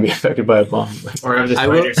sword but can be affected by a bomb? Like, Or have the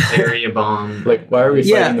spiders carry a bomb. like, why are we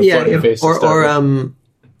fighting the floating face?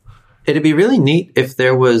 It'd be really neat if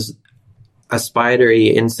there was a spidery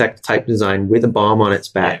insect type design with a bomb on its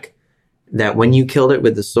back that when you killed it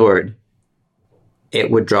with the sword, it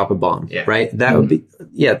would drop a bomb, right? That would be,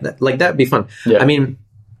 that'd be fun. Yeah. I mean,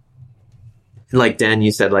 like Dan,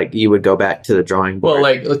 you said, like, you would go back to the drawing board. Well,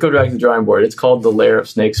 like, let's go back to the drawing board. It's called the lair of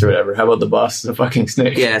snakes or whatever. How about the boss is a fucking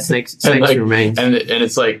snake? Yeah, snakes like, remains. And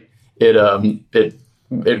it's like,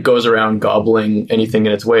 it goes around gobbling anything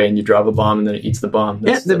in its way, and you drop a bomb and then it eats the bomb.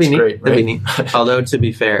 That'd be neat. Great, right? That'd be neat. Although, to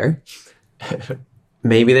be fair,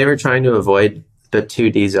 maybe they were trying to avoid the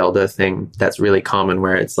 2D Zelda thing that's really common,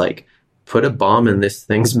 where it's like, put a bomb in this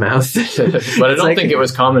thing's mouth. But I don't think it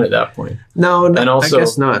was common at that point. No, and also, I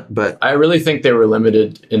guess not. But I really think they were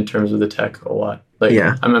limited in terms of the tech a lot. Like,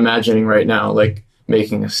 I'm imagining right now, like,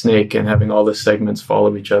 making a snake and having all the segments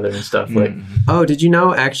follow each other and stuff. Like, oh, did you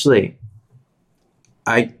know? Actually,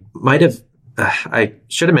 I might have. I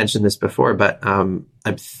should have mentioned this before, but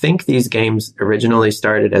I think these games originally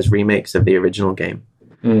started as remakes of the original game,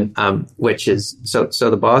 which is so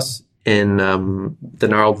the boss in the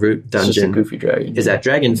Gnarled Root dungeon, it's just a goofy dragon. Is that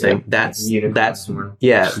dragon thing? That's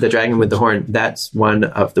the dragon with the horn. That's one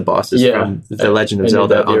of the bosses from the Legend of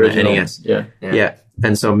Zelda on the NES. Yeah.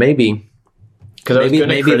 And so maybe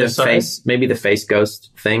the face ghost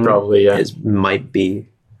thing probably might be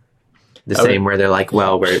the same, where they're like,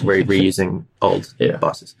 well, we're reusing old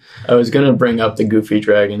bosses. I was going to bring up the goofy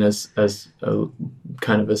dragon as a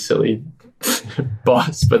kind of a silly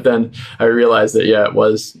boss, but then I realized that it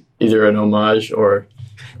was either an homage or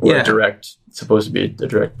a direct, supposed to be a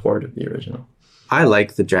direct port of the original. I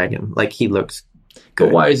like the dragon. Like, he looks good.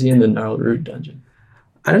 But why is he in the Gnarled Root dungeon?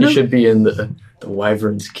 I don't know. He should be in the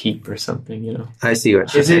Wyvern's Keep or something, you know? I see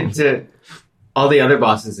what you're saying. Is it all the other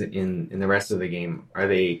bosses in the rest of the game, are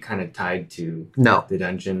they kind of tied to the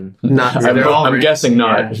dungeon? Not. I'm guessing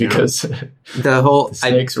not, because the whole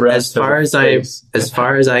snakes as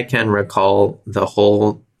far as I can recall, the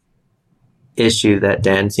whole issue that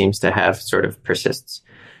Dan seems to have sort of persists,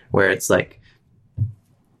 where it's like,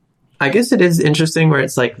 I guess it is interesting where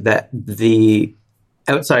it's like that the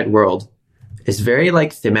outside world is very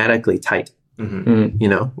like thematically tight, you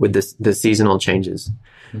know, with the seasonal changes.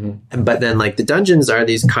 But then like the dungeons are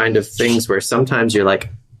these kind of things where sometimes you're like,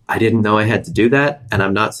 I didn't know I had to do that, and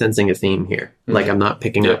I'm not sensing a theme here. Like, I'm not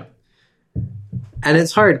picking up. And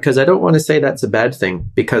it's hard because I don't want to say that's a bad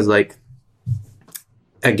thing, because like,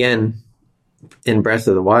 again, in Breath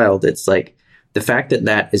of the Wild, it's like the fact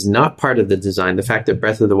that is not part of the design, the fact that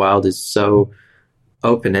Breath of the Wild is so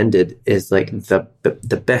open-ended is like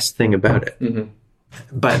the best thing about it.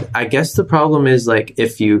 But I guess the problem is like,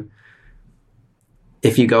 if you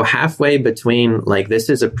go halfway between like, this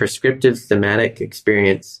is a prescriptive thematic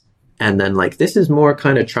experience, and then like, this is more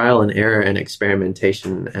kind of trial and error and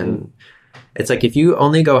experimentation, and it's like, if you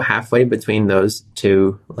only go halfway between those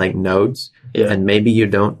two like nodes, and maybe you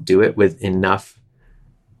don't do it with enough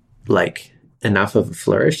of a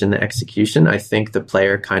flourish in the execution, I think the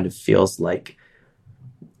player kind of feels like,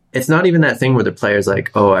 it's not even that thing where the player's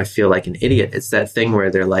like, oh, I feel like an idiot. It's that thing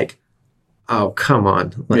where they're like, oh, come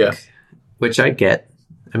on. Like, which I get.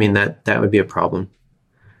 I mean, that would be a problem.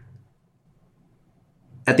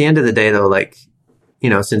 At the end of the day, though, like, you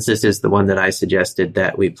know, since this is the one that I suggested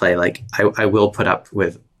that we play, like, I will put up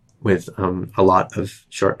with a lot of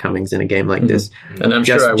shortcomings in a game like this. And I'm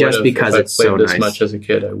sure I would just have, because if I it's played so this nice. much as a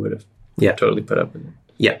kid, I would have totally put up with it.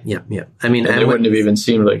 Yeah. I mean, and it wouldn't have even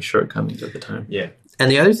seemed like shortcomings at the time. Yeah. And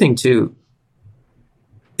the other thing too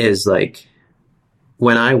is like,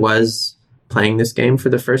 when I was playing this game for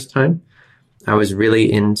the first time, I was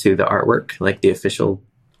really into the artwork, like the official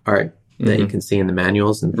art that you can see in the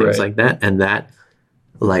manuals and things like that. And that,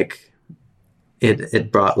 like,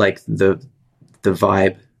 it brought like the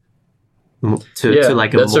vibe to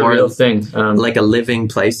like that's a real thing, like a living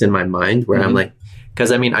place in my mind, where I'm like,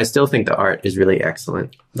 because I mean, I still think the art is really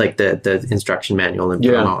excellent, like the instruction manual and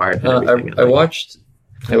promo art. And everything. I watched.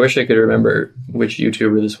 I wish I could remember which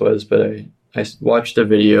YouTuber this was, but I watched a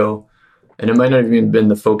video, and it might not have even been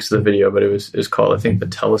the folks of the video, but it was called, I think, the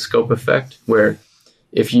telescope effect, where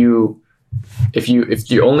if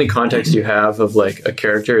the only context you have of like a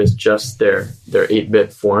character is just their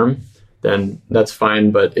 8-bit form, then that's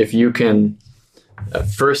fine. But if you can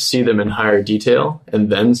first see them in higher detail and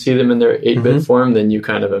then see them in their 8-bit form, then you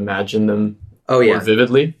kind of imagine them more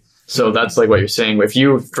vividly. So that's like what you're saying. If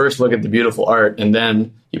you first look at the beautiful art and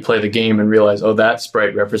then you play the game and realize, oh, that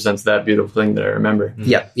sprite represents that beautiful thing that I remember.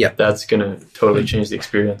 Yeah. That's going to totally change the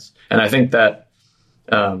experience. And I think that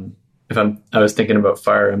I was thinking about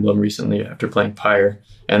Fire Emblem recently after playing Pyre,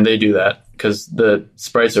 and they do that because the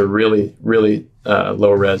sprites are really, really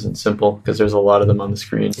low res and simple because there's a lot of them on the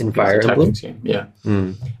screen. In Fire Emblem? Game. Yeah.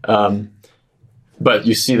 But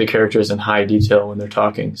you see the characters in high detail when they're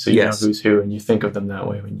talking, so you know who's who, and you think of them that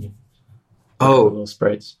way when you little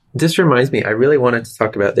sprites. This reminds me, I really wanted to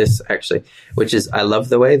talk about this, actually, which is I love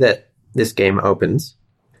the way that this game opens.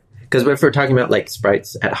 Because if we're talking about like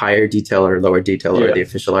sprites at higher detail or lower detail or the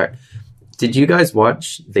official art, did you guys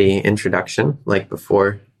watch the introduction like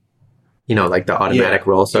before, like the automatic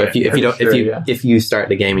roll? So if you start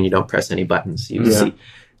the game and you don't press any buttons, you see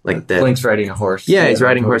like the Link's riding a horse. Yeah, he's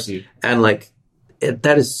riding a horse, and like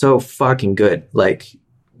that is so fucking good. Like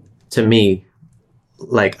to me,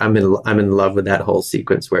 like I'm in love with that whole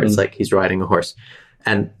sequence where it's like he's riding a horse.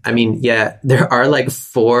 And I mean, there are like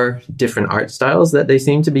 4 different art styles that they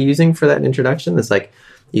seem to be using for that introduction. It's like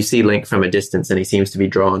you see Link from a distance and he seems to be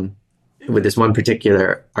drawn with this one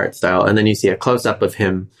particular art style. And then you see a close up of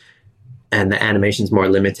him and the animation's more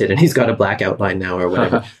limited and he's got a black outline now or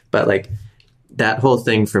whatever. But like that whole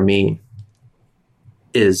thing for me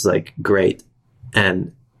is like great.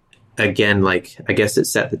 And again, like, I guess it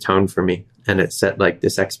set the tone for me and it set like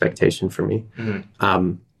this expectation for me.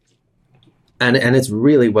 And it's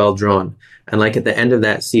really well drawn. And like at the end of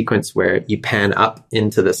that sequence where you pan up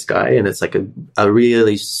into the sky and it's like a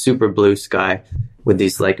really super blue sky with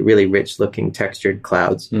these like really rich looking textured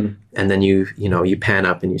clouds. And then you pan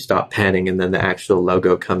up and you stop panning and then the actual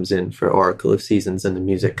logo comes in for Oracle of Seasons and the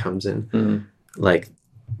music comes in. Like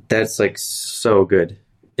that's like so good.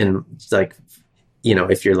 And like,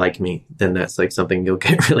 if you're like me, then that's like something you'll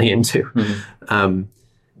get really into.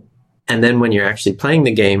 And then when you're actually playing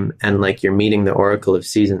the game and like you're meeting the Oracle of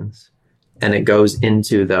Seasons and it goes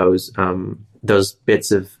into those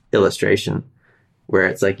bits of illustration where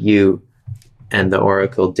it's like you and the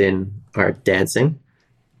Oracle Din are dancing.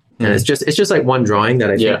 And it's just like one drawing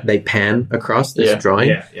that I think they pan across this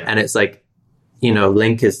drawing. And it's like,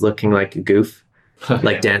 Link is looking like a goof,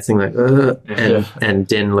 like dancing like, and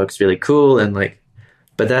Din looks really cool. And like,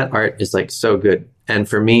 but that art is like so good. And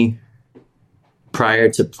for me, prior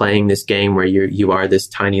to playing this game where you are this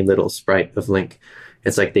tiny little sprite of Link,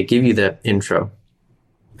 it's like they give you the intro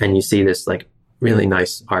and you see this like really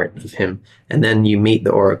nice art of him. And then you meet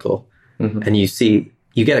the Oracle and you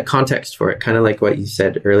get a context for it. Kind of like what you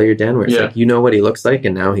said earlier, Dan, where it's like, what he looks like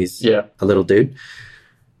and now he's a little dude.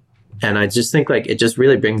 And I just think like it just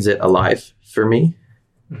really brings it alive for me.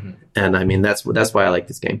 And I mean, that's why I like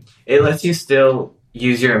this game. It lets you still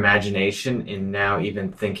use your imagination in now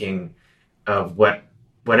even thinking of what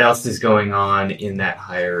else is going on in that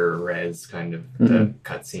higher res kind of the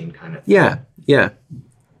cutscene kind of thing. Yeah.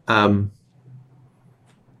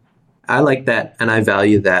 I like that and I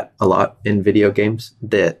value that a lot in video games,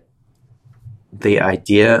 that the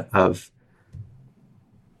idea of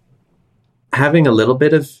having a little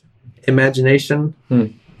bit of imagination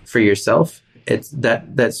for yourself. It's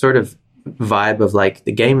that sort of vibe of like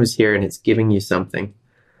the game is here and it's giving you something,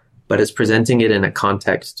 but it's presenting it in a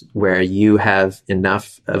context where you have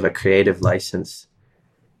enough of a creative license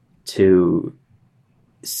to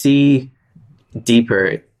see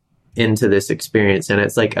deeper into this experience. And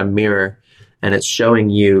it's like a mirror and it's showing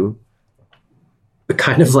you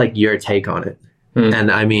kind of like your take on it.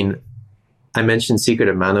 And I mean, I mentioned Secret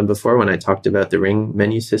of Mana before when I talked about the ring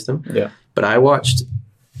menu system. Yeah. But I watched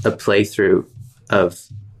a playthrough of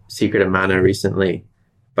Secret of Mana recently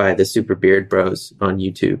by the Super Beard Bros on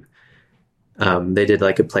YouTube. They did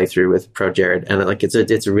like a playthrough with Pro Jared, and like it's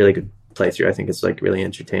a really good playthrough. I think it's like really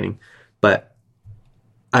entertaining. But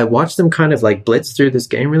I watched them kind of like blitz through this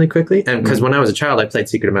game really quickly, and because when I was a child, I played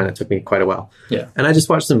Secret of Mana. It took me quite a while. Yeah, and I just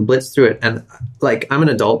watched them blitz through it, and like I'm an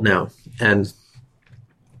adult now, and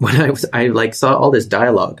when I like saw all this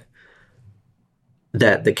dialogue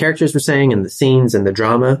that the characters were saying and the scenes and the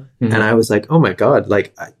drama, and I was like, oh my god,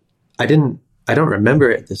 like I don't remember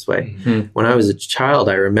it this way. When I was a child,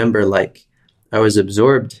 I remember like I was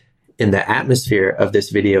absorbed in the atmosphere of this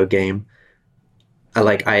video game. I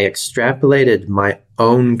extrapolated my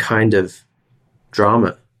own kind of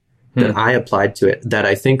drama that I applied to it, that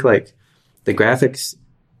I think like the graphics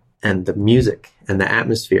and the music and the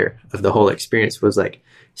atmosphere of the whole experience was like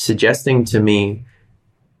suggesting to me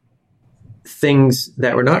things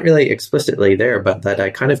that were not really explicitly there, but that I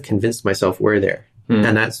kind of convinced myself were there.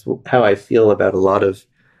 And that's how I feel about a lot of,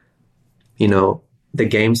 the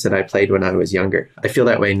games that I played when I was younger. I feel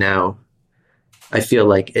that way now. I feel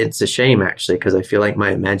like it's a shame, actually, because I feel like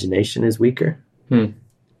my imagination is weaker. And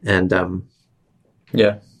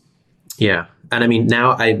Yeah. And I mean,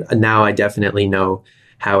 now I definitely know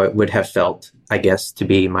how it would have felt, I guess, to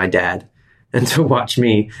be my dad and to watch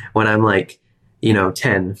me when I'm like,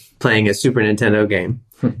 10 playing a Super Nintendo game.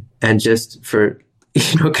 And just for,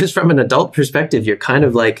 because from an adult perspective, you're kind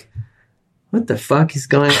of like, what the fuck is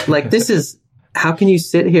going on? Like, how can you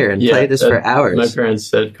sit here and play this for hours? My parents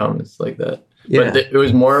said comments like that. Yeah. But it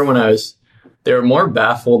was more when they were more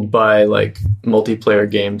baffled by like multiplayer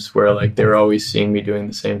games where like they were always seeing me doing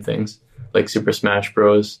the same things, like Super Smash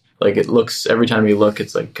Bros. Like every time you look,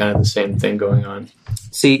 it's like kind of the same thing going on.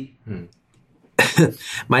 See,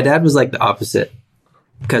 my dad was like the opposite,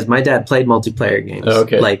 because my dad played multiplayer games. Oh,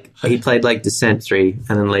 okay. Like he played like Descent 3,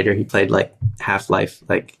 and then later he played like Half-Life,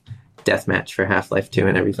 like Deathmatch for Half-Life 2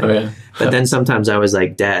 and everything. Oh, yeah. But then sometimes I was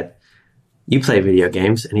like, Dad, you play video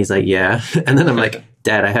games? And he's like, yeah. And then I'm like,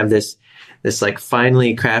 Dad, I have this like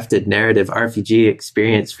finely crafted narrative RPG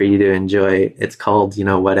experience for you to enjoy. It's called,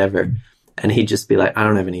 whatever. And he'd just be like, I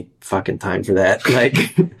don't have any fucking time for that.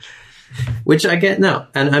 Like, which I get now.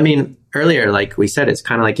 And I mean, earlier, like we said, it's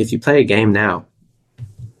kind of like if you play a game now,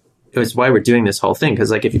 it was why we're doing this whole thing.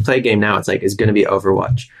 Cause like if you play a game now, it's like, it's going to be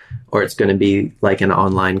Overwatch, or it's going to be like an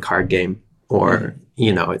online card game, or,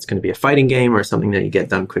 it's going to be a fighting game or something that you get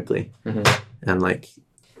done quickly. And like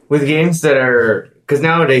with games that are, because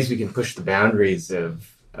nowadays we can push the boundaries of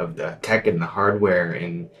the tech and the hardware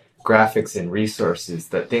and graphics and resources,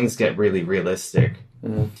 that things get really realistic.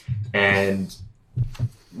 And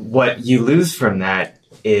what you lose from that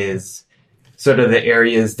is sort of the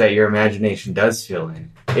areas that your imagination does fill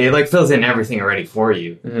in. It like fills in everything already for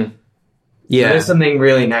you. Yeah. So there's something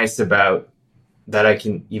really nice about that I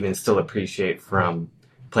can even still appreciate from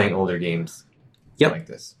playing older games like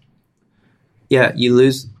this. Yeah, you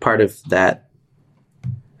lose part of that.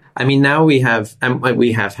 I mean, now we have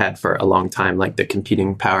had for a long time, like the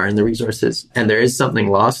computing power and the resources, and there is something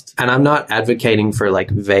lost. And I'm not advocating for like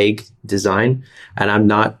vague design, and I'm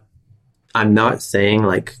not saying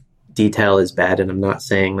like detail is bad, and I'm not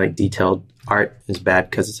saying like detailed art is bad,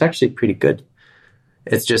 because it's actually pretty good.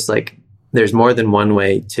 It's just like there's more than one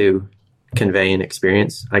way to convey an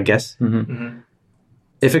experience, I guess.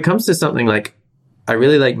 If it comes to something like, I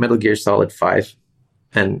really like Metal Gear Solid 5,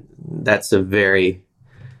 and that's a very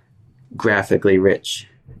graphically rich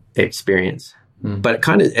experience. But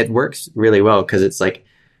it works really well, because it's like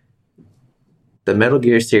the Metal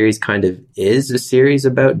Gear series kind of is a series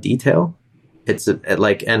about detail. It's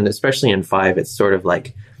and especially in 5, it's sort of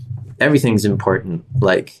like everything's important,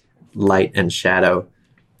 like light and shadow.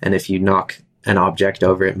 And if you knock an object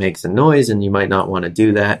over, it makes a noise, and you might not want to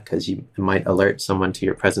do that because it might alert someone to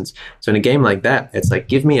your presence. So in a game like that, it's like,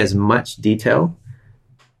 give me as much detail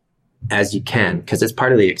as you can, because it's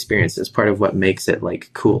part of the experience. It's part of what makes it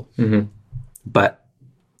like cool. But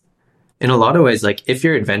in a lot of ways, like if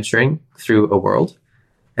you're adventuring through a world,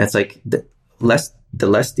 it's like the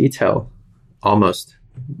less detail, almost,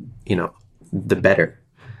 the better.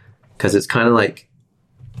 Because it's kind of like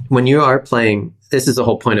when you are playing, this is the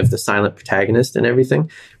whole point of the silent protagonist and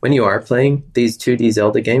everything. When you are playing these 2D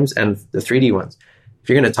Zelda games and the 3D ones, if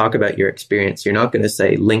you're going to talk about your experience, you're not going to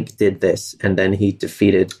say Link did this and then he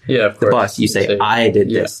defeated the boss. You say, I did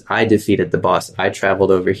this. I defeated the boss. I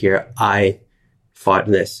traveled over here. I fought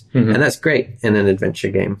this. And that's great in an adventure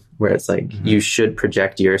game where it's like you should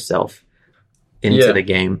project yourself into the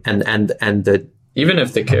game. And the even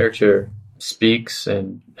if the character speaks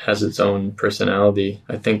and has its own personality,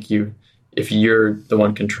 I think if you're the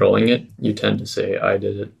one controlling it, you tend to say, I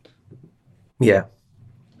did it. Yeah.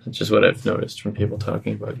 That's just what I've noticed from people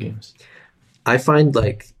talking about games. I find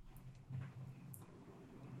I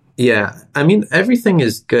mean, everything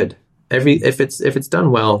is good. If it's done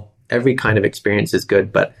well, every kind of experience is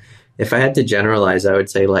good. But if I had to generalize, I would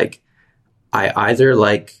say like, I either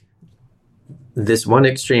like this one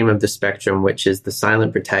extreme of the spectrum, which is the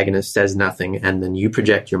silent protagonist says nothing and then you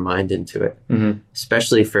project your mind into it.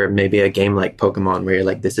 Especially for maybe a game like Pokemon, where you're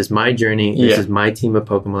like, this is my journey. This is my team of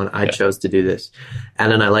Pokemon. I chose to do this.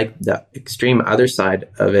 And then I like the extreme other side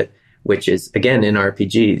of it, which is, again, in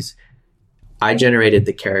RPGs, I generated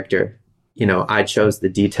the character. I chose the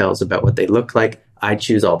details about what they look like. I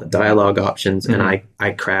choose all the dialogue options, and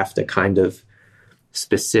I craft a kind of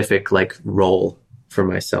specific like role for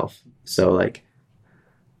myself. So like,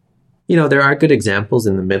 there are good examples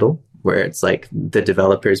in the middle where it's like the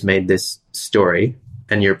developers made this story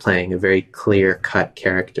and you're playing a very clear-cut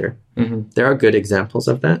character. Mm-hmm. There are good examples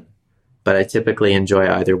of that, but I typically enjoy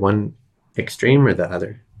either one extreme or the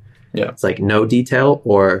other. Yeah. It's like no detail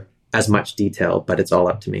or as much detail, but it's all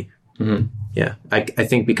up to me. Mm-hmm. Yeah. I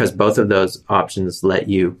think because both of those options let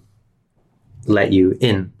you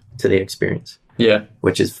in to the experience. Yeah.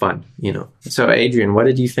 Which is fun, you know. So Adrian, what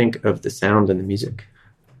did you think of the sound and the music?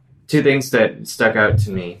 Two things that stuck out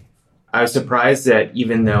to me. I was surprised that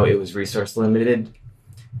even though it was resource limited,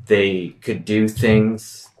 they could do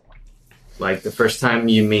things like the first time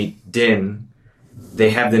you meet Din, they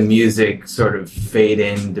have the music sort of fade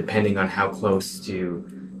in depending on how close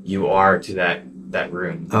to you are to that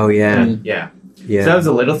room. Oh yeah. Yeah. Yeah. So that was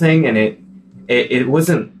a little thing, and it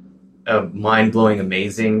wasn't a mind-blowing,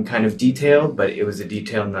 amazing kind of detail, but it was a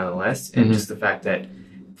detail nonetheless. And just the fact that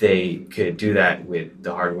they could do that with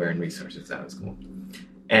the hardware and resources, that was cool.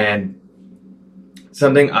 And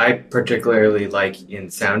something I particularly like in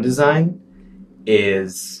sound design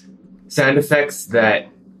is sound effects that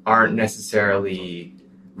aren't necessarily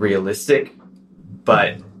realistic,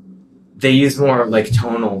 but they use more like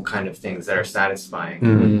tonal kind of things that are satisfying.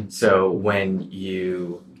 Mm-hmm. So when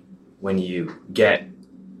you get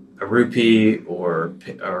a rupee or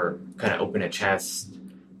kind of open a chest,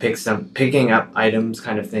 picking up items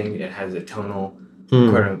kind of thing, it has a tonal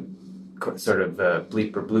sort of a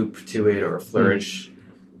bleep or bloop to it, or a flourish,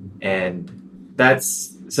 and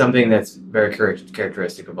that's something that's very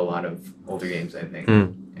characteristic of a lot of older games, I think. Yeah.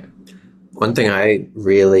 One thing I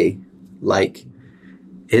really like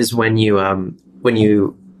is when you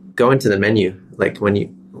go into the menu, like when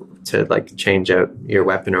you to like change out your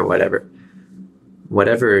weapon or whatever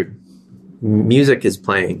music is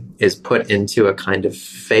playing is put into a kind of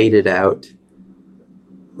faded out,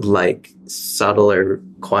 like subtler,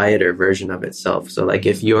 quieter version of itself. So like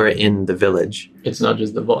if you're in the village, it's not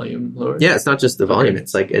just the volume lower. Yeah, it's not just the volume.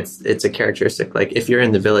 It's like it's a characteristic. Like if you're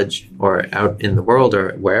in the village or out in the world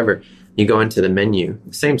or wherever, you go into the menu,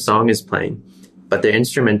 the same song is playing, but the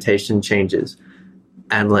instrumentation changes.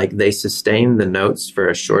 And like they sustain the notes for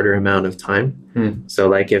a shorter amount of time. So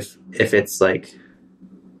like if it's like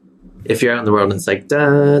if you're out in the world and it's like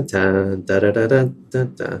da da da da da da da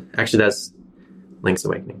da. Actually, that's Link's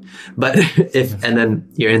Awakening. But and then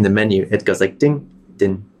you're in the menu, it goes like ding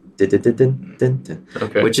ding ding ding ding ding ding,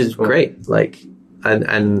 okay, which is great. Like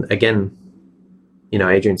and again, you know,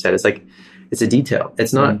 Adrian said it's like it's a detail.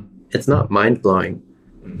 It's not mind blowing,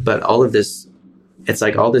 but all of this, it's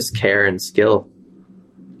like all this care and skill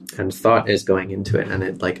and thought is going into it, and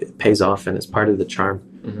it pays off, and it's part of the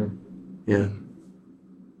charm. Yeah,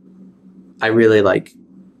 I really like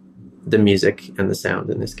the music and the sound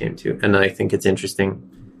in this game too, and I think it's interesting,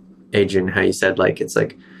 Adrian, how you said like it's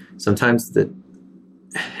like sometimes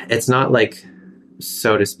it's not like,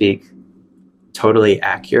 so to speak, totally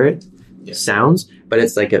accurate sounds, but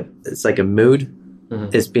it's like a mood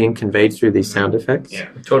is being conveyed through these sound effects. Yeah,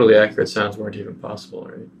 totally accurate sounds weren't even possible,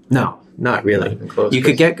 right? No, not really. Not even close. You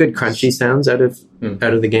could get good crunchy sounds out of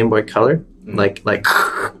the Game Boy Color, like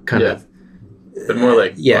kind of. But more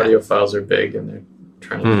like audio files are big and they're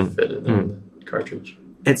trying to fit it in the cartridge.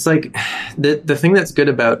 It's like the thing that's good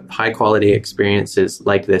about high quality experiences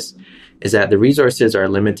like this is that the resources are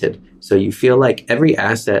limited. So you feel like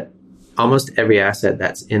almost every asset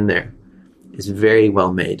that's in there is very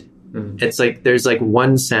well made. It's like there's like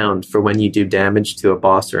one sound for when you do damage to a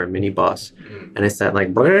boss or a mini boss, and it's that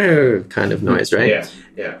like brrr kind of noise, right?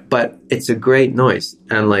 Yeah. But it's a great noise,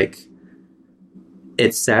 and like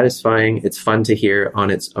it's satisfying. It's fun to hear on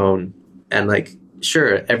its own, and like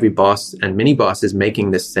sure, every boss and mini boss is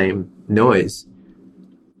making the same noise,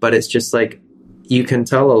 but it's just like you can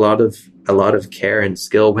tell a lot of care and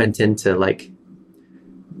skill went into like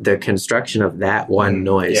the construction of that one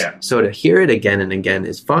noise. Yeah. So to hear it again and again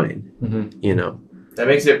is fine. You know, that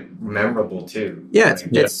makes it memorable too. Yeah, like,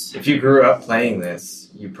 it's if you grew up playing this,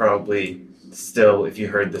 you probably still, if you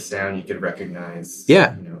heard the sound, you could recognize. You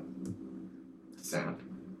know, the sound.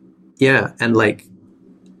 Yeah, and like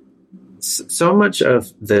so much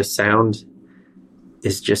of the sound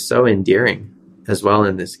is just so endearing as well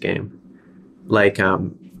in this game. Like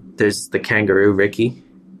there's the kangaroo Ricky.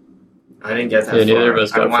 I didn't get that far. Neither of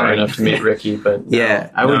us got far enough to meet Ricky, but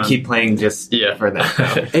I would keep playing just for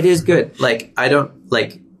that. It is good. Like I don't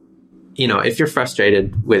like, you know, if you're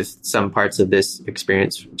frustrated with some parts of this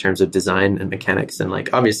experience in terms of design and mechanics, and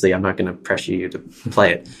like obviously I'm not going to pressure you to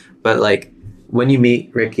play it, but like when you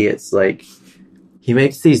meet Ricky, it's like he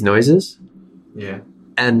makes these noises. Yeah.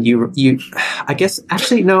 And you I guess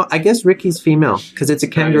Ricky's female because it's a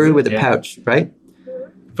kangaroo with a pouch, right?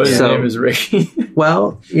 But his So- name is Ricky.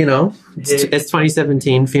 Well, it's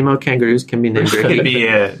 2017. Female kangaroos can be named Could Ricky. be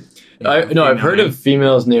a. I've heard of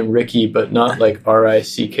females named Ricky, but not like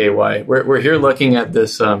Ricky. We're here looking at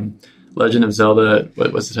this Legend of Zelda.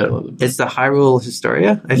 What's the title of it? It's the Hyrule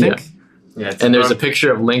Historia, I think. Yeah, it's And there's a book.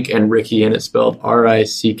 picture of Link and Ricky, and it's spelled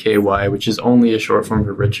Ricky, which is only a short form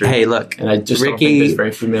for Richard. Hey, look, And I just don't think there's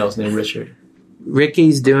very females named Richard.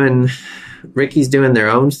 Ricky's doing their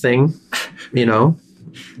own thing.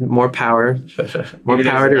 More power, more Maybe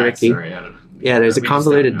power to there's a Ricky. backstory, I don't know. Yeah, there's a We just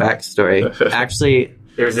convoluted don't know. backstory. Actually,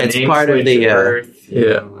 There's a It's name part of switch the, at birth, you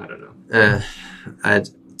yeah. know, I don't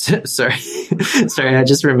know. sorry, I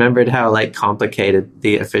just remembered how complicated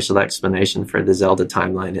the official explanation for the Zelda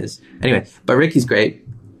timeline is. Anyway, but Ricky's great.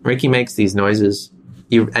 Ricky makes these noises.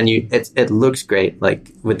 It looks great,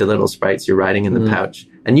 with the little sprites you're riding in the pouch,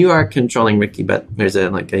 and you are controlling Ricky, but there's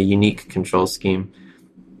a unique control scheme,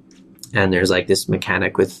 and there's this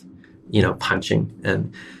mechanic with, punching,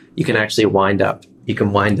 and you can actually wind up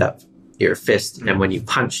your fist, and when you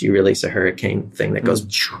punch, you release a hurricane thing that goes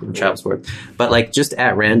and travels forward. But just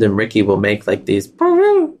at random, Ricky will make these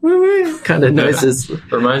kind of noises.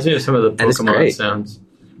 Reminds me of some of the And it's Pokemon great. sounds.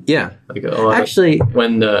 Yeah, Like a lot actually,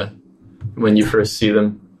 when you first see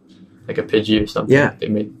them, like a Pidgey or something. Yeah. They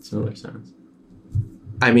made similar sounds.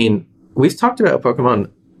 I mean, we've talked about Pokemon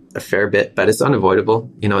a fair bit, but it's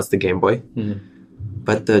unavoidable. It's the Game Boy. Mhm.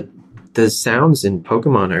 But the sounds in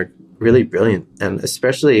Pokemon are really brilliant, and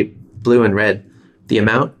especially Blue and Red, the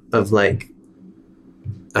amount of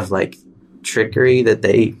trickery that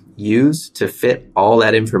they use to fit all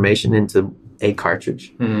that information into a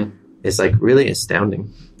cartridge Mhm. is really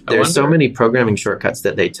astounding. I There's so wonder- many programming shortcuts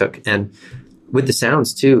that they took, and with the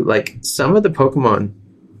sounds too. Some of the Pokemon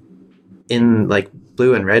in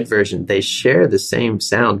Blue and Red version, they share the same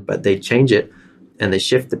sound, but they change it and they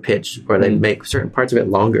shift the pitch, or they make certain parts of it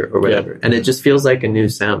longer or whatever, and it just feels like a new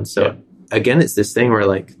sound. So Yeah. again, it's this thing where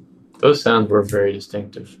Those sounds were very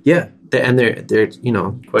distinctive. yeah, they're they're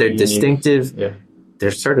unique. distinctive. Yeah.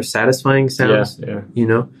 They're sort of satisfying sounds, Yeah.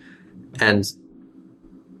 and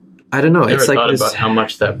I don't know. I never It's thought this. about how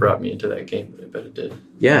much that brought me into that game, but I bet it did.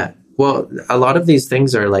 Yeah. Well, a lot of these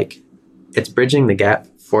things are it's bridging the gap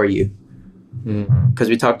for you. Because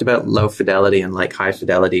we talked about low fidelity and high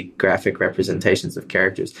fidelity graphic representations of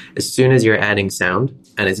characters. As soon as you're adding sound,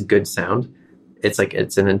 and it's good sound, it's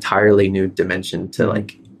it's an entirely new dimension to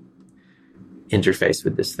interface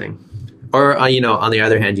with this thing. Or, on the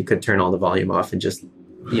other hand, you could turn all the volume off and just,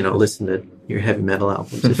 listen to your heavy metal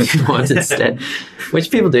albums if you want instead,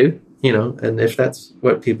 which people do, and if that's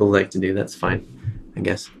what people like to do, that's fine, I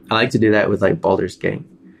guess. I like to do that with Baldur's Gate.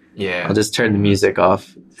 Yeah. I'll just turn the music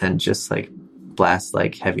off and just blast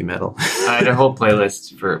heavy metal. I had a whole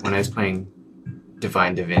playlist for when I was playing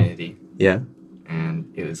Divine Divinity, Yeah. and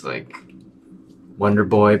it was Wonder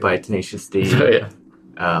Boy by Tenacious D, Oh, yeah.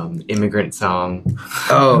 Immigrant Song.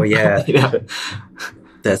 Oh yeah, You know?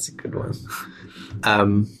 that's a good one.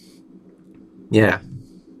 Yeah.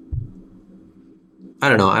 I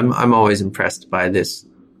don't know. I'm always impressed by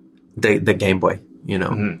the Game Boy.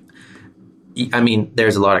 Mhm. I mean,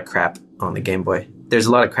 there's a lot of crap on the Game Boy. There's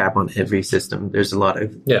a lot of crap on every system. There's a lot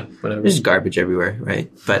of Yeah, whatever. there's garbage everywhere, right?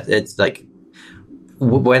 But it's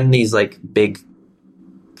when these big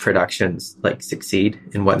productions succeed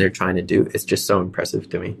in what they're trying to do, it's just so impressive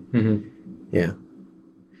to me. Mm-hmm. Yeah.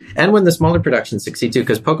 And when the smaller productions succeed too,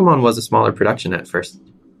 because Pokemon was a smaller production at first,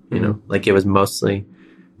 it was mostly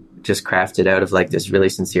just crafted out of this really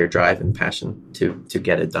sincere drive and passion to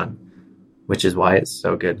get it done, which is why it's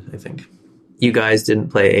so good, I think. You guys didn't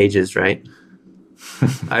play Ages, right?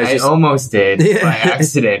 I almost did Yeah. by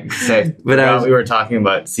accident because But I was- we were talking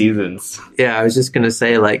about seasons. Yeah, I was just gonna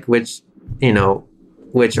say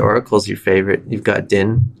which Oracle's your favorite? You've got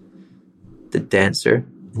Din, the dancer,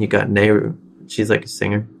 and you got Nehru. She's a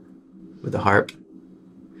singer with a harp.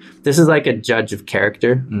 This is a judge of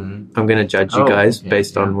character. Mm-hmm. I'm gonna judge you Oh, guys yeah,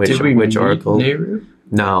 based yeah. on which Did we meet Oracle. Nehru?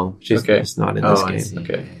 No, she's Okay. just not in Oh, this I game. see.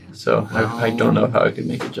 Okay, so I don't know how I could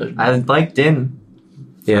make a judgment. I liked Din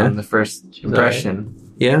Yeah, from the first impression.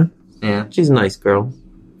 yeah, Yeah. she's a nice girl.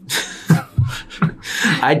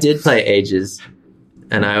 I did play Ages,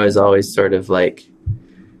 and I was always sort of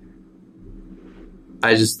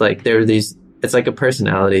I just there were these. It's a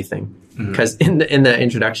personality thing. Because in the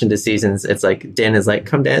introduction to Seasons, it's Dan is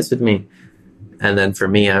come dance with me, and then for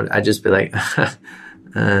me, I'd just be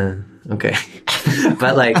okay.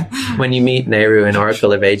 But when you meet Nehru in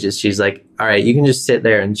Oracle of Ages, she's all right, you can just sit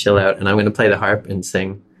there and chill out, and I'm going to play the harp and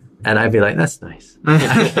sing, and I'd be that's nice.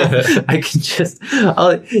 I can just,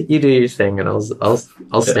 you do your thing, and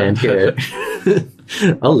I'll stand here.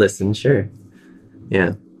 I'll listen, sure.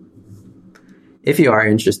 Yeah. If you are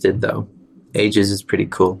interested, though, Ages is pretty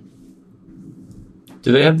cool.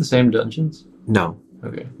 Do they have the same dungeons? No,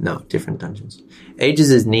 Okay. no, different dungeons. Ages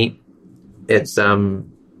is neat. It's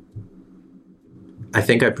I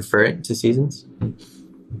think I prefer it to Seasons,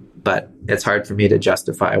 but it's hard for me to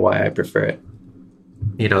justify why I prefer it.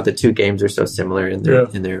 You know, the two games are so similar in their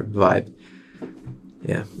vibe.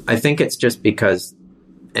 Yeah, I think it's just because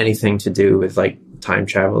anything to do with like time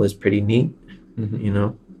travel is pretty neat. You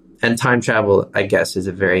know, and time travel, I guess, is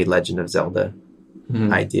a very Legend of Zelda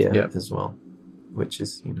idea as well, which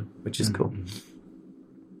is cool.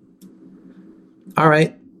 All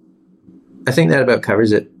right, I think that about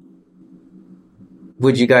covers it.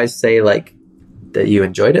 Would you guys say like that you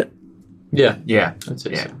enjoyed it? Yeah. Yeah. I'd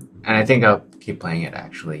say so. And I think I'll keep playing it,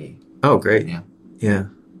 actually. Oh, great. Yeah.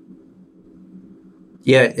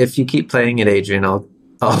 If you keep playing it, Adrian, I'll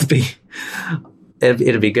be.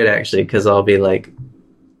 It'll be good actually, because I'll be like,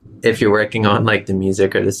 if you're working on like the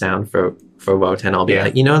music or the sound for Wotan, I'll be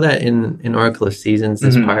like, you know that in Oracle of Seasons,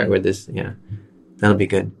 this part where this, that'll be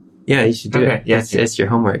good. Yeah, you should do it. Yes, it's your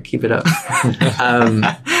homework. Keep it up.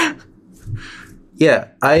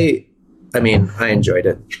 I mean, I enjoyed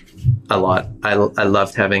it a lot. I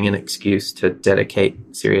loved having an excuse to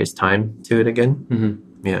dedicate serious time to it again.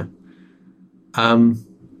 Yeah.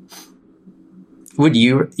 Would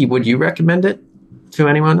you recommend it to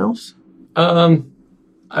anyone else?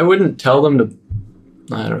 I wouldn't tell them to.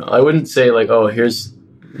 I don't know. I wouldn't say like, oh,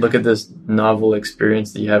 look at this novel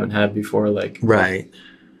experience that you haven't had before. Like, right.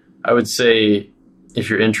 I would say if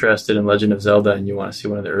you're interested in Legend of Zelda and you want to see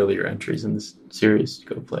one of the earlier entries in this series,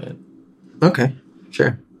 go play it. Okay,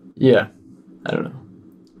 sure. Yeah, I don't know.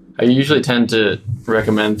 I usually tend to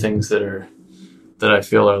recommend things that I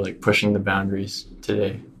feel are like pushing the boundaries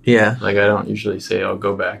today. Yeah. Like I don't usually say, "Oh,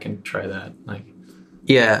 go back and try that." Like,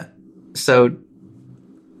 yeah. So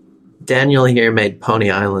Daniel here made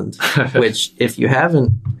Pony Island, which if you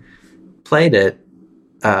haven't played it,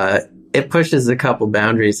 it pushes a couple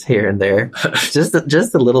boundaries here and there, just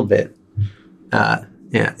a little bit.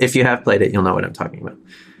 If you have played it, you'll know what I'm talking about.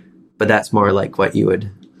 But that's more like what you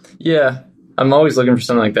would. Yeah, I'm always looking for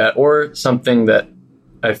something like that, or something that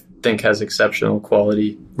I think has exceptional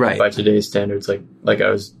quality by today's standards. Like I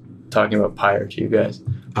was talking about Pyre to you guys,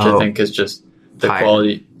 which I think is just the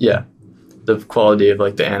quality. Yeah, the quality of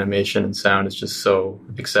like the animation and sound is just so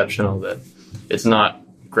exceptional that it's not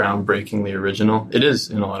groundbreakingly original. It is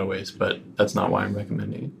in a lot of ways, but that's not why I'm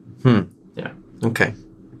recommending it. Yeah. Okay.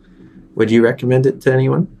 Would you recommend it to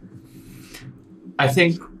anyone? I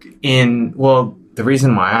think the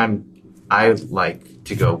reason why I like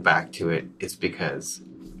to go back to it is because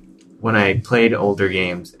when I played older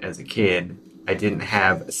games as a kid, I didn't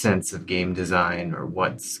have a sense of game design or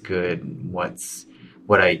what's good and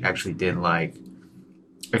what I actually did like.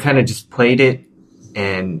 I kind of just played it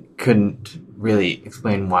and couldn't really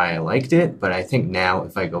explain why I liked it, but I think now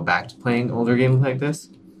if I go back to playing older games like this,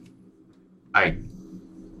 I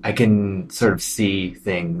can sort of see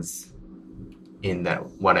things in that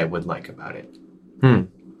what I would like about it.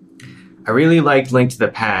 I really liked Link to the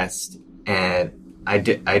Past, and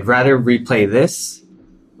I'd rather replay this,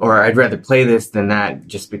 or I'd rather play this than that,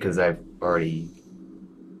 just because I've already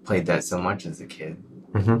played that so much as a kid.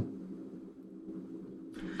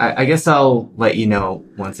 I guess I'll let you know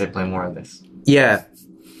once I play more of this. Yeah.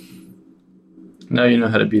 Now you know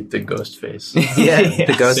how to beat the ghost face.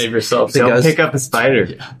 The ghost. Save yourself. Don't pick up a spider.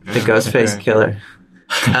 Yeah. The ghost face killer.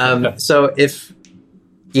 So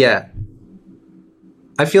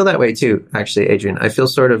I feel that way too, actually, Adrian. I feel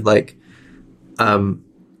sort of like, I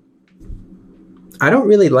don't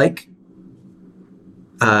really like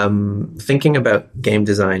thinking about game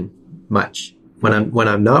design much when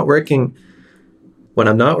I'm not working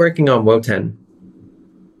on Wotan.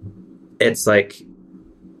 It's like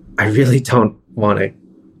I really don't want to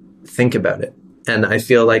think about it, and I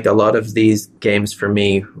feel like a lot of these games for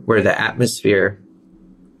me, where the atmosphere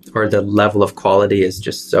or the level of quality is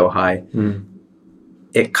just so high,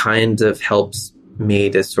 it kind of helps me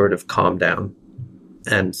to sort of calm down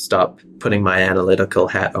and stop putting my analytical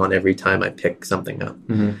hat on every time I pick something up.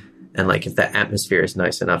 And like if the atmosphere is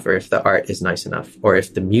nice enough, or if the art is nice enough, or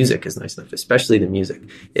if the music is nice enough, especially the music,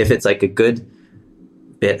 if it's like a good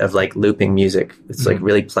bit of like looping music, it's like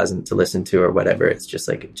really pleasant to listen to or whatever, it's just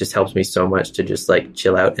like, it just helps me so much to just like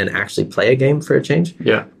chill out and actually play a game for a change.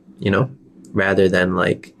 Yeah. You know, rather than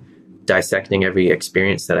like dissecting every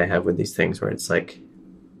experience that I have with these things, where it's like,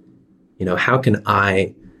 you know, how can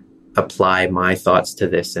I apply my thoughts to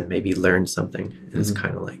this and maybe learn something? And it's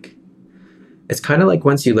kind of like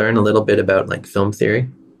once you learn a little bit about like film theory,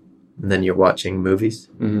 and then you're watching movies,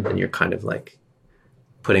 and you're kind of like,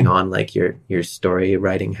 putting on like your story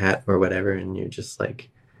writing hat or whatever, and you're just like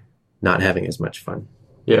not having as much fun.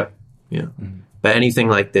 Yeah. But anything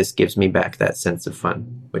like this gives me back that sense of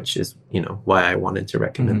fun, which is, why I wanted to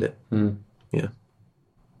recommend it. Yeah.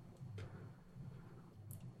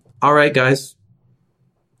 All right, guys.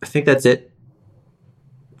 I think that's it.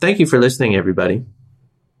 Thank you for listening, everybody.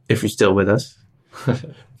 If you're still with us.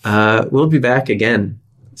 We'll be back again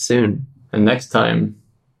soon. And next time,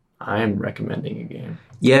 I'm recommending a game.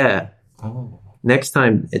 Yeah. Oh. Next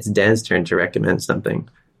time, it's Dan's turn to recommend something.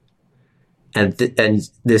 And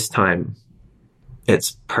this time,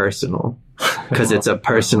 it's personal. Because it's a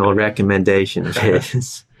personal recommendation of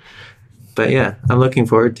his. But yeah, I'm looking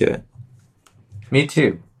forward to it. Me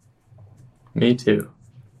too. Me too.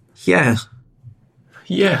 Yeah.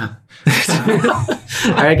 Yeah.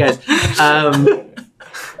 All right, guys.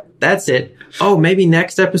 That's it. Oh, maybe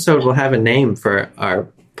next episode we'll have a name for our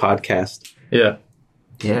podcast. Yeah.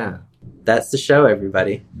 Yeah. That's the show,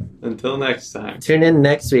 everybody. Until next time. Tune in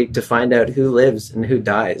next week to find out who lives and who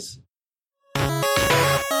dies.